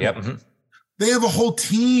 Steph Curry. Yep. They have a whole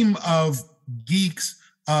team of geeks,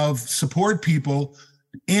 of support people,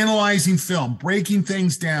 analyzing film, breaking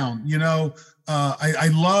things down. I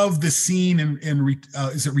love the scene in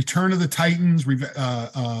is it Return of the Titans?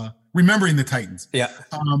 Remembering the Titans. Yeah.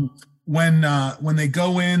 When they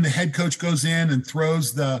go in, the head coach goes in and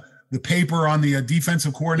throws the paper on the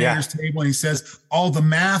defensive coordinator's table, and he says, the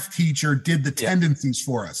math teacher did the tendencies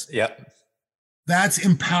for us. Yep. That's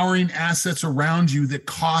empowering assets around you that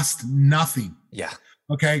cost nothing. Yeah.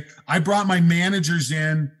 Okay. I brought my managers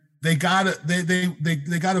in. They got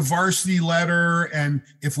a varsity letter, and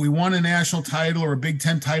if we won a national title or a Big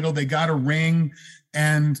Ten title, they got a ring,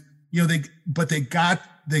 and they got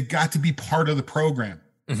to be part of the program.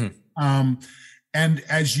 And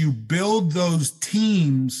as you build those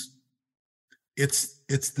teams, it's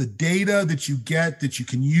the data that you get that you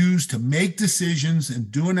can use to make decisions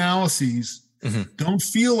and do analyses. Don't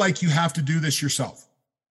feel like you have to do this yourself.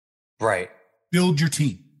 Right. Build your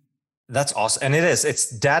team. That's awesome. And it's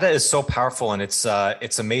data is so powerful, and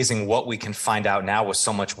it's amazing what we can find out now with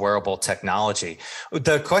so much wearable technology.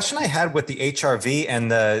 The question I had with the HRV and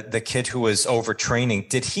the kid who was overtraining,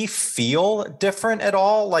 did he feel different at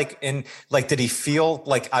all? Did he feel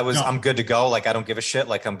like I'm good to go? Like, I don't give a shit.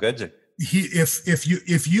 Like, I'm good to.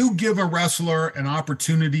 If you give a wrestler an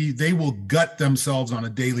opportunity, they will gut themselves on a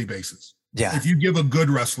daily basis. Yeah. If you give a good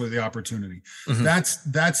wrestler the opportunity, that's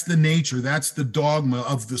the nature. That's the dogma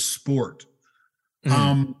of the sport.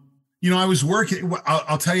 I was working.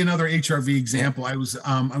 I'll tell you another HRV example. I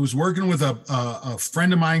was working with a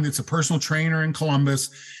friend of mine that's a personal trainer in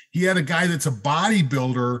Columbus. He had a guy that's a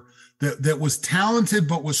bodybuilder that was talented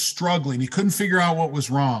but was struggling. He couldn't figure out what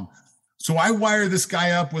was wrong. So I wire this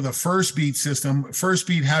guy up with a First Beat system. First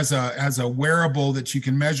Beat has a wearable that you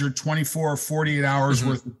can measure 24 or 48 hours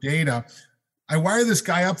worth of data. I wire this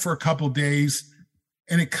guy up for a couple of days,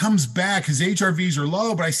 and it comes back. His HRVs are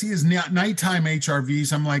low, but I see his nighttime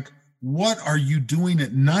HRVs. I'm like, what are you doing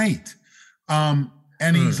at night? And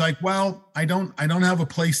he's like, well, I don't have a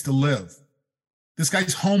place to live. This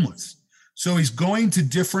guy's homeless. So he's going to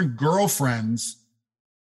different girlfriends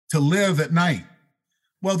to live at night.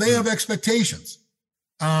 Well, they have expectations.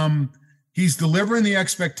 He's delivering the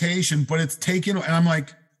expectation, but it's taken. And I'm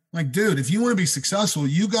like, dude, if you want to be successful,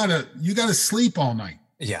 you gotta sleep all night.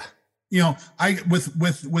 Yeah.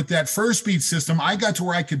 With that First Beat system, I got to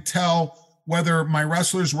where I could tell whether my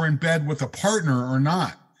wrestlers were in bed with a partner or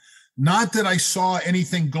not. Not that I saw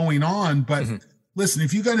anything going on, but listen,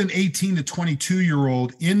 if you got an 18 to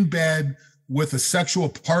 22-year-old in bed with a sexual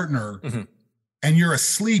partner, and you're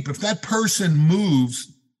asleep, if that person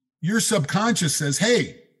moves, your subconscious says,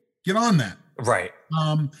 hey, get on that. Right.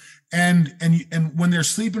 And when they're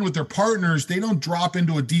sleeping with their partners, they don't drop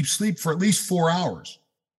into a deep sleep for at least 4 hours.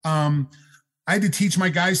 I had to teach my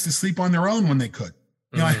guys to sleep on their own when they could.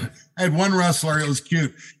 I had one wrestler, it was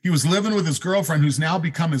cute. He was living with his girlfriend, who's now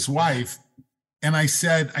become his wife. And I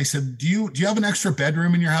said, do you have an extra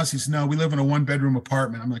bedroom in your house? He said, no, we live in a 1-bedroom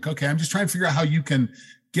apartment. I'm like, okay, I'm just trying to figure out how you can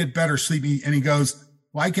get better sleep. And he goes,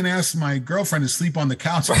 well, I can ask my girlfriend to sleep on the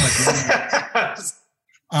couch. I'm like,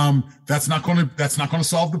 that's not going to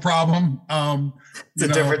solve the problem. It's a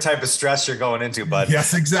different type of stress you're going into, bud.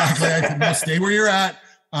 Yes, exactly. I said, no, stay where you're at.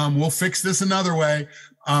 We'll fix this another way.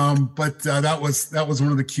 But that was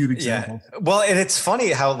one of the cute examples. Yeah. Well, and it's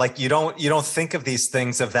funny how like you don't think of these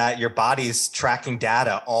things of that your body's tracking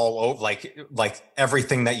data all over, like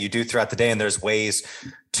everything that you do throughout the day, and there's ways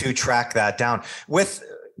to track that down.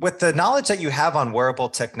 With the knowledge that you have on wearable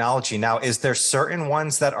technology now, is there certain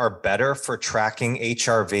ones that are better for tracking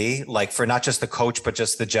HRV, like for not just the coach, but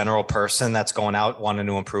just the general person that's going out wanting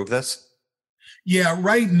to improve this? Yeah,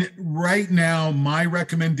 right now, my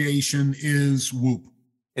recommendation is Whoop.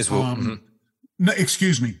 Is Whoop? Mm-hmm. No,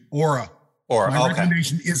 excuse me, Aura. My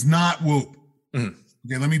recommendation is not Whoop. Mm-hmm.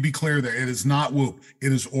 Okay, let me be clear there. It is not Whoop.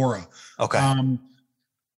 It is Aura. Okay.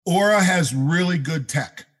 Aura has really good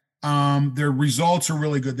tech. Their results are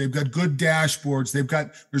really good. They've got good dashboards.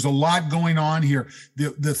 There's a lot going on here.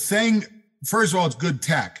 The thing, first of all, it's good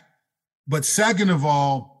tech, but second of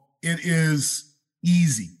all, it is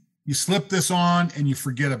easy. You slip this on and you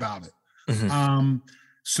forget about it. Mm-hmm.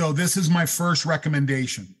 So this is my first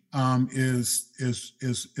recommendation, is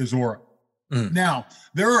Aura. Mm. Now,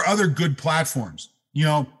 there are other good platforms.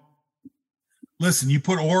 Listen, you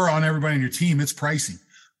put Aura on everybody on your team, it's pricey.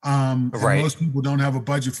 And most people don't have a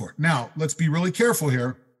budget for it. Now, let's be really careful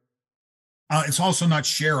here. It's also not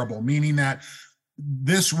shareable, meaning that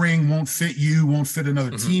this ring won't fit you, won't fit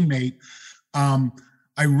another teammate.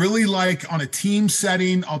 I really like, on a team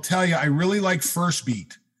setting, I'll tell you, I really like First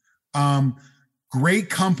Beat. Great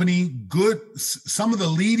company, some of the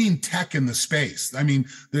leading tech in the space. I mean,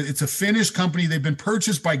 it's a Finnish company. They've been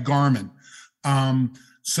purchased by Garmin.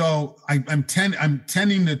 So I'm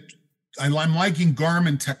liking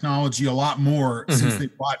Garmin technology a lot more since they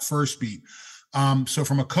bought First Beat. So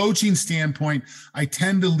from a coaching standpoint, I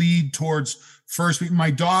tend to lead towards First Beat.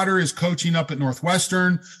 My daughter is coaching up at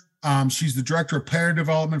Northwestern. She's the director of player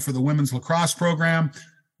development for the women's lacrosse program.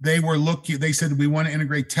 They said, we want to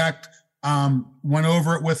integrate tech, went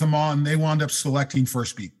over it with them all, and they wound up selecting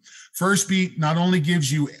First Beat. First Beat not only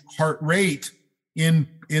gives you heart rate in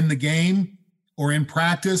the game or in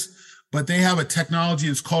practice, but they have a technology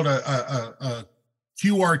that's called a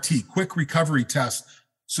QRT, quick recovery test.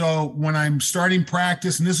 So when I'm starting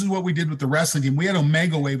practice, and this is what we did with the wrestling team, we had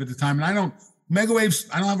Omega Wave at the time, and I don't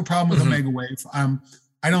have a problem with Omega Wave.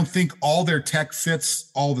 I don't think all their tech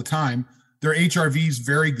fits all the time. Their HRV is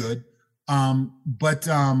very good. But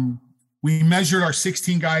we measured our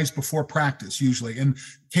 16 guys before practice usually, and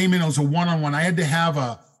came in, it was a one-on-one. I had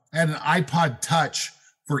an iPod Touch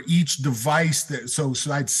for each device so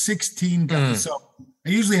I had 16 guys. So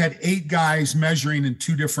I usually had 8 guys measuring in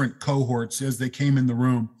 2 different cohorts as they came in the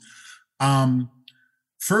room.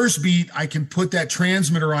 First Beat, I can put that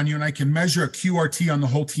transmitter on you and I can measure a QRT on the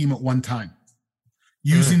whole team at one time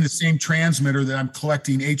using the same transmitter that I'm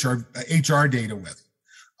collecting HR data with.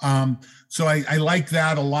 So I like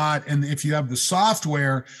that a lot. And if you have the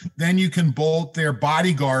software, then you can bolt their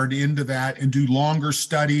bodyguard into that and do longer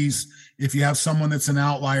studies if you have someone that's an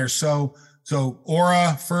outlier. So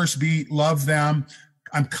Aura, First Beat, love them.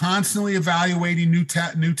 I'm constantly evaluating new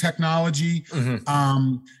technology.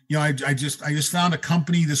 I just found a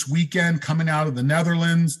company this weekend coming out of the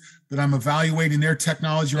Netherlands that I'm evaluating their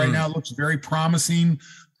technology right now. It looks very promising.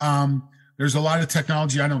 There's a lot of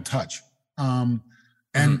technology I don't touch. And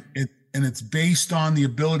it's based on the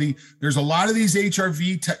ability. There's a lot of these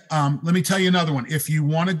HRV. Let me tell you another one. If you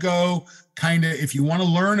want to if you want to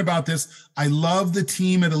learn about this, I love the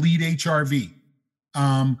team at Elite HRV.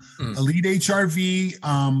 Elite HRV,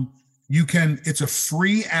 it's a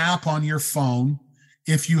free app on your phone.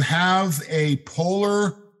 If you have a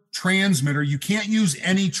polar transmitter, you can't use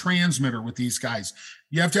any transmitter with these guys.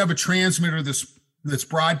 You have to have a transmitter that's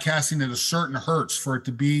broadcasting at a certain hertz for it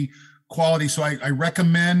to be quality. So I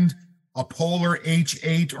recommend a Polar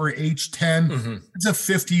H8 or H10. It's a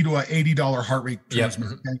 $50 to $80 heart rate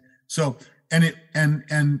transmitter. Okay? So, and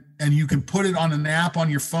you can put it on an app on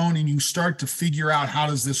your phone and you start to figure out, how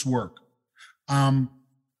does this work? It's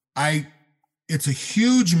a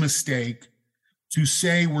huge mistake to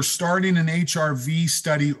say we're starting an HRV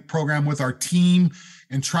study program with our team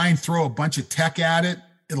and try and throw a bunch of tech at it.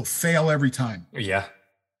 It'll fail every time. Yeah.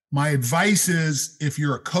 My advice is, if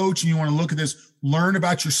you're a coach and you want to look at this, learn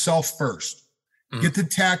about yourself first. Get the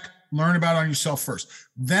tech, learn about it on yourself first.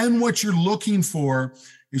 Then what you're looking for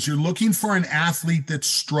is an athlete that's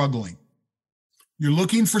struggling. You're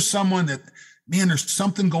looking for someone that, man, there's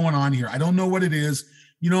something going on here. I don't know what it is.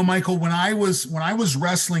 Michael, when I was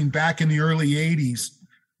wrestling back in the early 80s,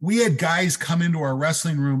 we had guys come into our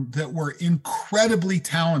wrestling room that were incredibly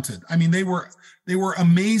talented. I mean, they were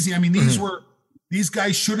amazing. I mean, these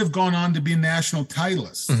guys should have gone on to be national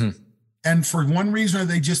titleists. And for one reason or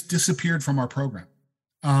they just disappeared from our program.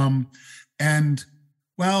 And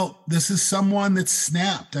Well, this is someone that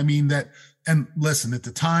snapped. I mean, and listen, at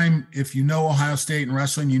the time, if you know Ohio State and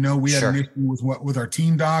wrestling, we had an issue with our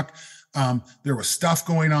team doc. There was stuff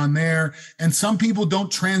going on there. And some people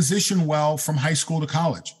don't transition well from high school to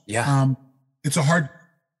college. Yeah.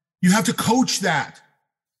 You have to coach that.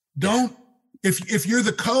 If you're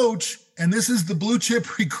the coach and this is the blue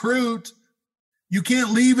chip recruit, you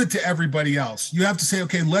can't leave it to everybody else. You have to say,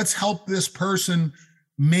 okay, let's help this person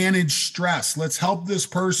manage stress. Let's help this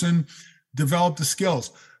person develop the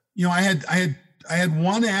skills. I had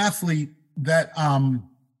one athlete that,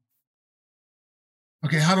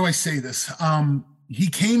 okay, how do I say this? He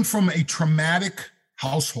came from a traumatic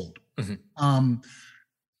household,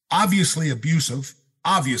 obviously abusive,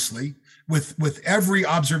 obviously, with every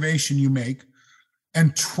observation you make.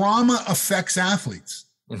 And trauma affects athletes,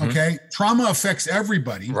 okay? Trauma affects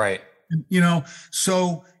everybody. Right.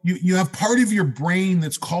 So you have part of your brain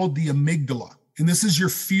that's called the amygdala, and this is your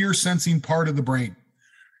fear sensing part of the brain.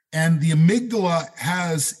 And the amygdala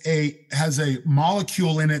has a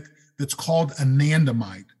molecule in it that's called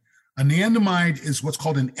anandamide. Anandamide is what's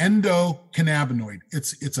called an endocannabinoid.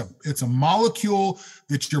 It's a molecule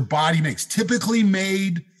that your body makes, typically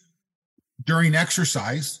made during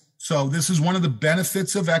exercise. So this is one of the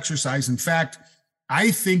benefits of exercise. In fact,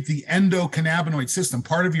 I think the endocannabinoid system,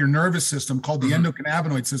 part of your nervous system called the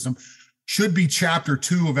endocannabinoid system, should be chapter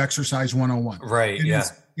 2 of Exercise 101. Right.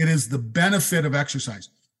 It is the benefit of exercise.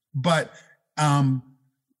 But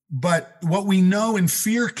what we know in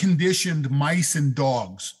fear-conditioned mice and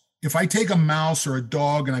dogs, if I take a mouse or a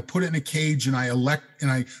dog and I put it in a cage and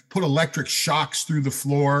I put electric shocks through the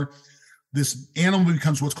floor, this animal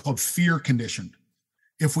becomes what's called fear-conditioned.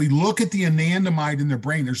 If we look at the anandamide in their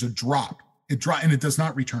brain, there's a drop. And it does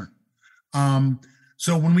not return.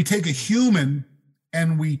 So when we take a human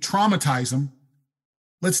and we traumatize them,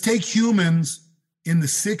 let's take humans in the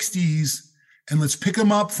 60s and let's pick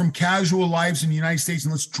them up from casual lives in the United States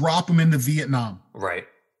and let's drop them into Vietnam. Right.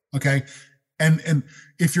 Okay. And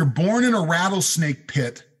if you're born in a rattlesnake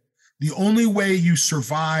pit, the only way you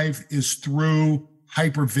survive is through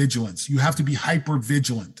hypervigilance. You have to be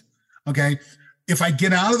hypervigilant. Okay. If I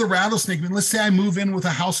get out of the rattlesnake, let's say I move in with a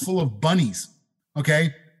house full of bunnies,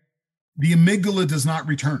 okay? The amygdala does not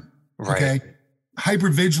return, okay?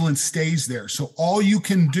 Hypervigilance stays there. So all you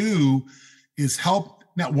can do is help.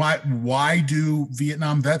 Now, why do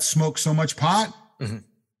Vietnam vets smoke so much pot?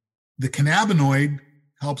 The cannabinoid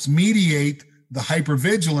helps mediate the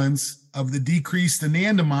hypervigilance of the decreased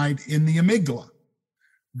anandamide in the amygdala.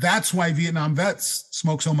 That's why Vietnam vets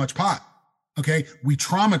smoke so much pot. Okay, we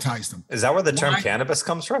traumatized them. Is that where the term cannabis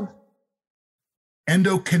comes from?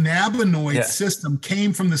 Endocannabinoid system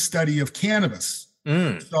came from the study of cannabis.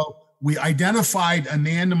 So we identified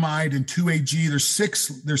anandamide and 2-AG. There's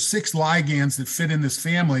six ligands that fit in this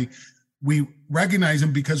family. We recognize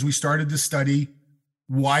them because we started to study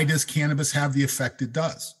why does cannabis have the effect it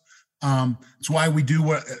does. It's why we do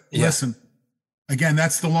what. Listen, again,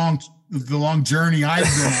 that's the long journey I've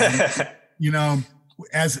been on.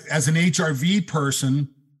 As an HRV person,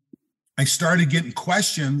 I started getting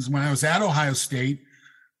questions when I was at Ohio State.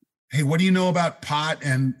 Hey, what do you know about pot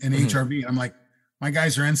and HRV? I'm like, my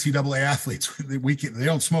guys are NCAA athletes. They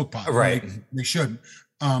don't smoke pot. Right. They shouldn't.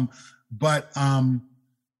 But I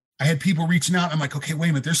had people reaching out. I'm like, okay, wait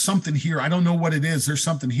a minute. There's something here. I don't know what it is. There's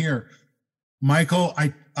something here. Michael,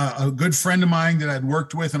 a good friend of mine that I'd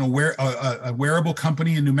worked with in a wearable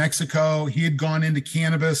company in New Mexico, he had gone into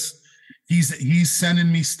cannabis. He's sending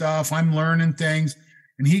me stuff. I'm learning things,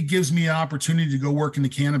 and he gives me an opportunity to go work in the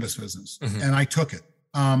cannabis business. And I took it.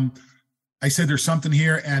 I said, there's something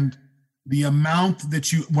here. And the amount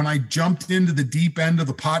when I jumped into the deep end of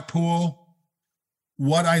the pot pool,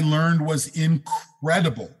 what I learned was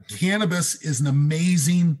incredible. Cannabis is an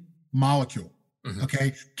amazing molecule.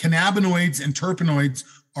 Okay. Cannabinoids and terpenoids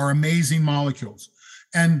are amazing molecules.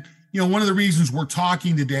 And one of the reasons we're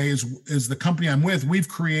talking today is the company I'm with, we've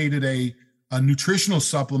created a nutritional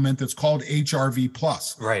supplement that's called HRV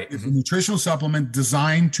Plus. Right. It's a nutritional supplement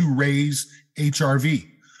designed to raise HRV.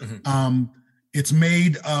 It's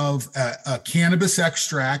made of a cannabis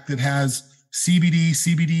extract that has CBD,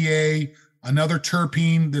 CBDA, another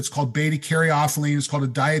terpene that's called beta-caryophyllene. It's called a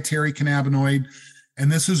dietary cannabinoid.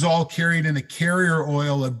 And this is all carried in a carrier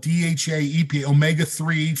oil of DHA, EPA,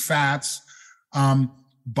 omega-3 fats.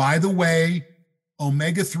 By the way,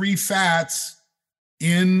 omega-3 fats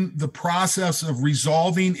in the process of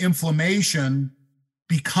resolving inflammation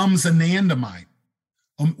becomes anandamide.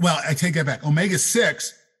 Well, I take that back.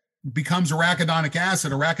 Omega-6 becomes arachidonic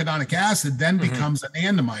acid. Arachidonic acid then becomes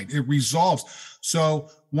anandamide. It resolves. So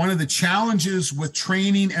one of the challenges with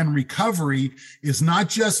training and recovery is not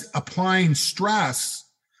just applying stress,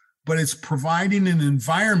 but it's providing an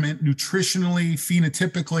environment nutritionally,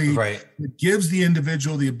 phenotypically, that gives the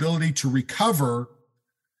individual the ability to recover.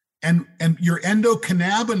 And your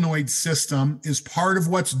endocannabinoid system is part of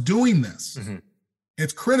what's doing this.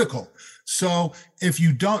 It's critical. So if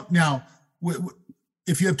you don't, now,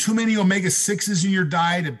 if you have too many omega-6s in your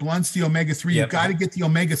diet, it blunts the omega-3. You've got to get the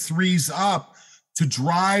omega-3s up to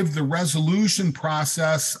drive the resolution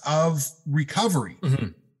process of recovery.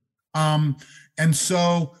 And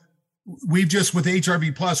so we've just, with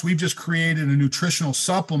HRV Plus, we've just created a nutritional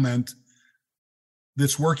supplement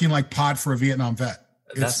that's working like pot for a Vietnam vet.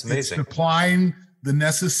 That's amazing. It's applying the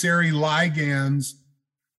necessary ligands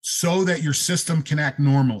so that your system can act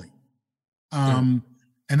normally. And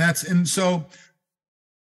so,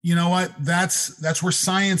 you know what? That's where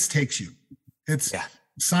science takes you.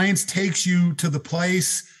 Science takes you to the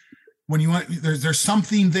place when you want, there's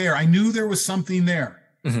something there. I knew there was something there.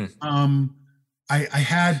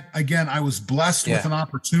 I was blessed with an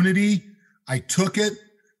opportunity. I took it.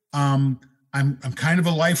 I'm kind of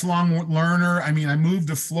a lifelong learner. I mean, I moved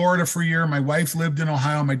to Florida for a year. My wife lived in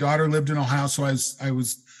Ohio. My daughter lived in Ohio. So I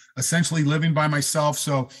was essentially living by myself.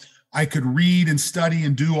 So I could read and study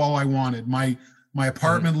and do all I wanted. My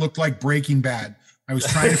apartment looked like Breaking Bad. I was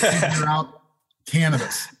trying to figure out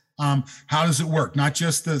cannabis. How does it work? Not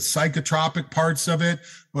just the psychotropic parts of it,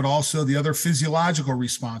 but also the other physiological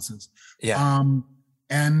responses. And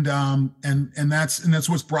that's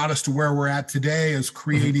what's brought us to where we're at today, is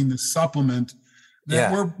creating this supplement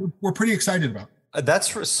that we're pretty excited about.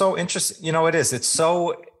 That's so interesting. You know,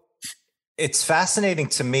 it's fascinating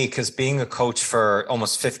to me, because being a coach for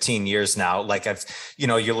almost 15 years now, like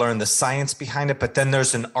you learn the science behind it, but then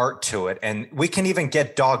there's an art to it. And we can even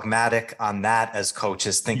get dogmatic on that as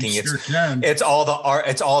coaches, thinking it's all the art,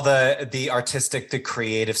 it's all the artistic, the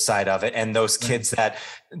creative side of it. And those kids that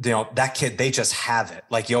kid, they just have it.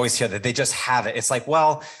 Like, you always hear that they just have it. It's like,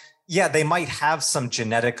 well, yeah, they might have some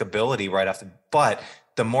genetic ability right off but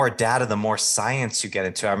the more data, the more science you get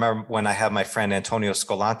into. I remember when I had my friend Antonio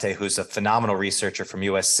Scolante, who's a phenomenal researcher from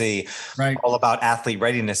USC, all about athlete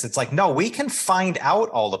readiness. It's like, no, we can find out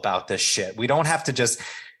all about this shit. We don't have to just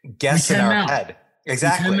guess in our head.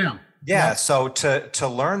 Exactly. Yeah. So to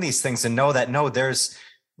learn these things and know that, no, there's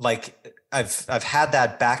like, I've had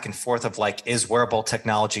that back and forth of like, is wearable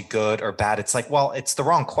technology good or bad? It's like, well, it's the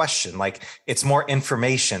wrong question. Like, it's more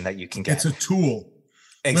information that you can get. It's a tool.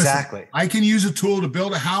 Exactly. Listen, I can use a tool to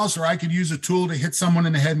build a house, or I could use a tool to hit someone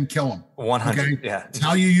in the head and kill them. 100. Okay? Yeah. It's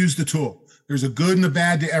how you use the tool. There's a good and a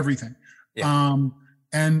bad to everything. Yeah.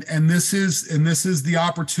 And this is the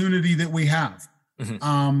opportunity that we have.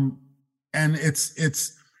 And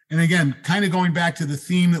and again, kind of going back to the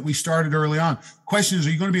theme that we started early on. Question is,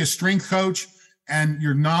 are you going to be a strength coach and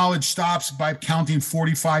your knowledge stops by counting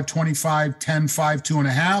 45, 25, 10, 5,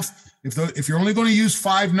 2.5? If you're only going to use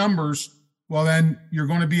 5 numbers, well, then you're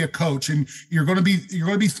going to be a coach, and you're going to be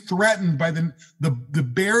threatened by the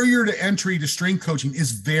barrier to entry to strength coaching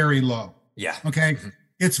is very low. Yeah. Okay.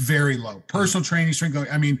 It's very low. Personal training, strength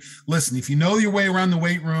coaching. I mean, listen, if you know your way around the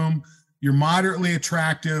weight room, you're moderately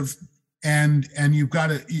attractive, and you've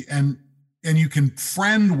got and you can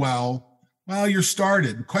friend well, you're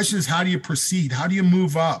started. The question is, how do you proceed? How do you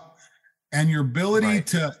move up? And your ability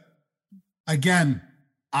to, again,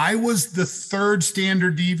 I was the 3rd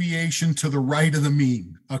standard deviation to the right of the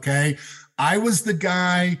mean. Okay. I was the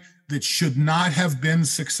guy that should not have been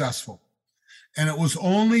successful. And it was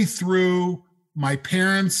only through my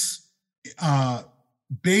parents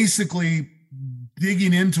basically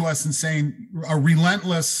digging into us and saying a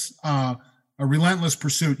relentless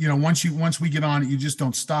pursuit. Once we get on it, you just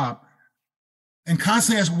don't stop. And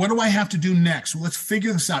constantly ask, what do I have to do next? Well, let's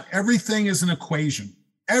figure this out. Everything is an equation.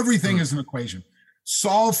 Everything is an equation.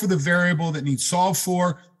 Solve for the variable that needs solved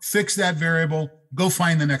for, fix that variable, go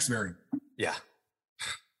find the next variable. Yeah.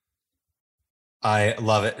 I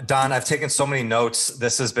love it. Don, I've taken so many notes.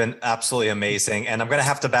 This has been absolutely amazing. And I'm going to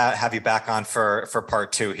have to have you back on for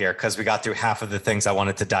part 2 here, because we got through half of the things I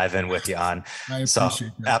wanted to dive in with you on. I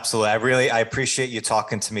appreciate that. Absolutely. I appreciate you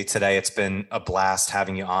talking to me today. It's been a blast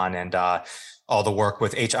having you on, and all the work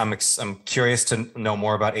with I'm curious to know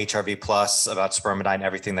more about HRV Plus, about spermidine,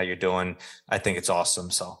 everything that you're doing. I think it's awesome.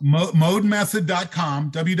 So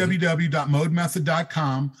modemethod.com,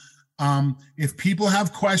 www.modemethod.com. If people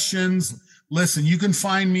have questions, listen, you can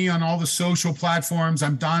find me on all the social platforms.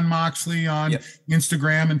 I'm Don Moxley on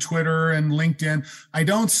Instagram and Twitter and LinkedIn. I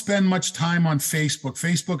don't spend much time on Facebook.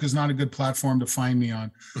 Facebook is not a good platform to find me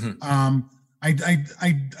on. I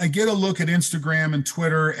get a look at Instagram and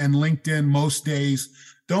Twitter and LinkedIn most days.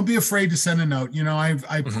 don't be afraid to send a note. You know,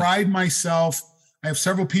 I pride myself. I have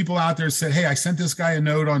several people out there said, hey, I sent this guy a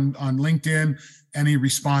note on LinkedIn and he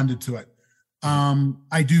responded to it.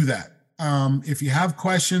 I do that. If you have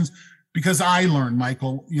questions, because I learn,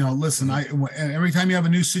 Michael, you know, listen, every time you have a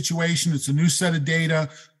new situation, it's a new set of data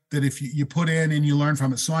that if you put in and you learn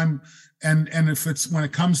from it. So and if it's, when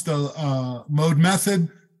it comes to Mode Method,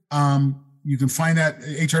 you can find that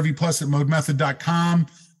HRV Plus at modemethod.com.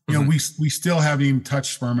 You know, we still haven't even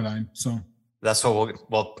touched spermidine. So that's what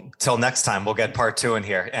well, till next time, we'll get part 2 in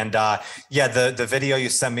here. And yeah, the video you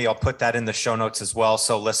sent me, I'll put that in the show notes as well.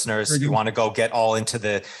 So listeners, you want to go get all into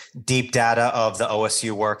the deep data of the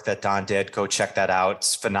OSU work that Don did, go check that out.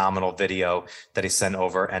 It's a phenomenal video that he sent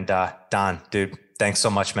over. And Don, dude, thanks so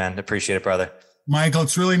much, man. Appreciate it, brother. Michael,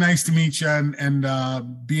 it's really nice to meet you and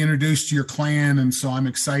be introduced to your clan. And so I'm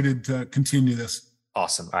excited to continue this.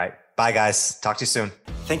 Awesome. All right. Bye, guys. Talk to you soon.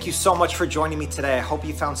 Thank you so much for joining me today. I hope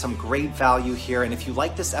you found some great value here. And if you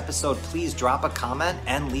like this episode, please drop a comment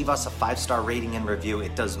and leave us a 5-star rating and review.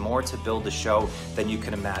 It does more to build the show than you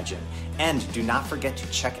can imagine. And do not forget to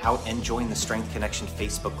check out and join the Strength Connection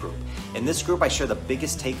Facebook group. In this group, I share the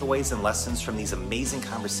biggest takeaways and lessons from these amazing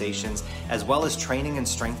conversations, as well as training and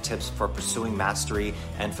strength tips for pursuing mastery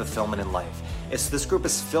and fulfillment in life. This group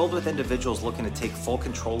is filled with individuals looking to take full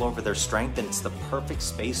control over their strength, and it's the perfect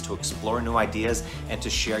space to explore new ideas and to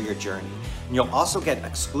share your journey. And you'll also get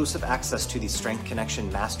exclusive access to these Strength Connection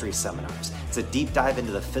Mastery Seminars. It's a deep dive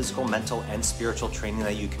into the physical, mental, and spiritual training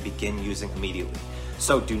that you can begin using immediately.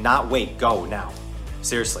 So do not wait, go now.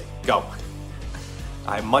 Seriously, go. All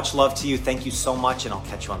right, much love to you. Thank you so much, and I'll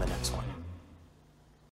catch you on the next one.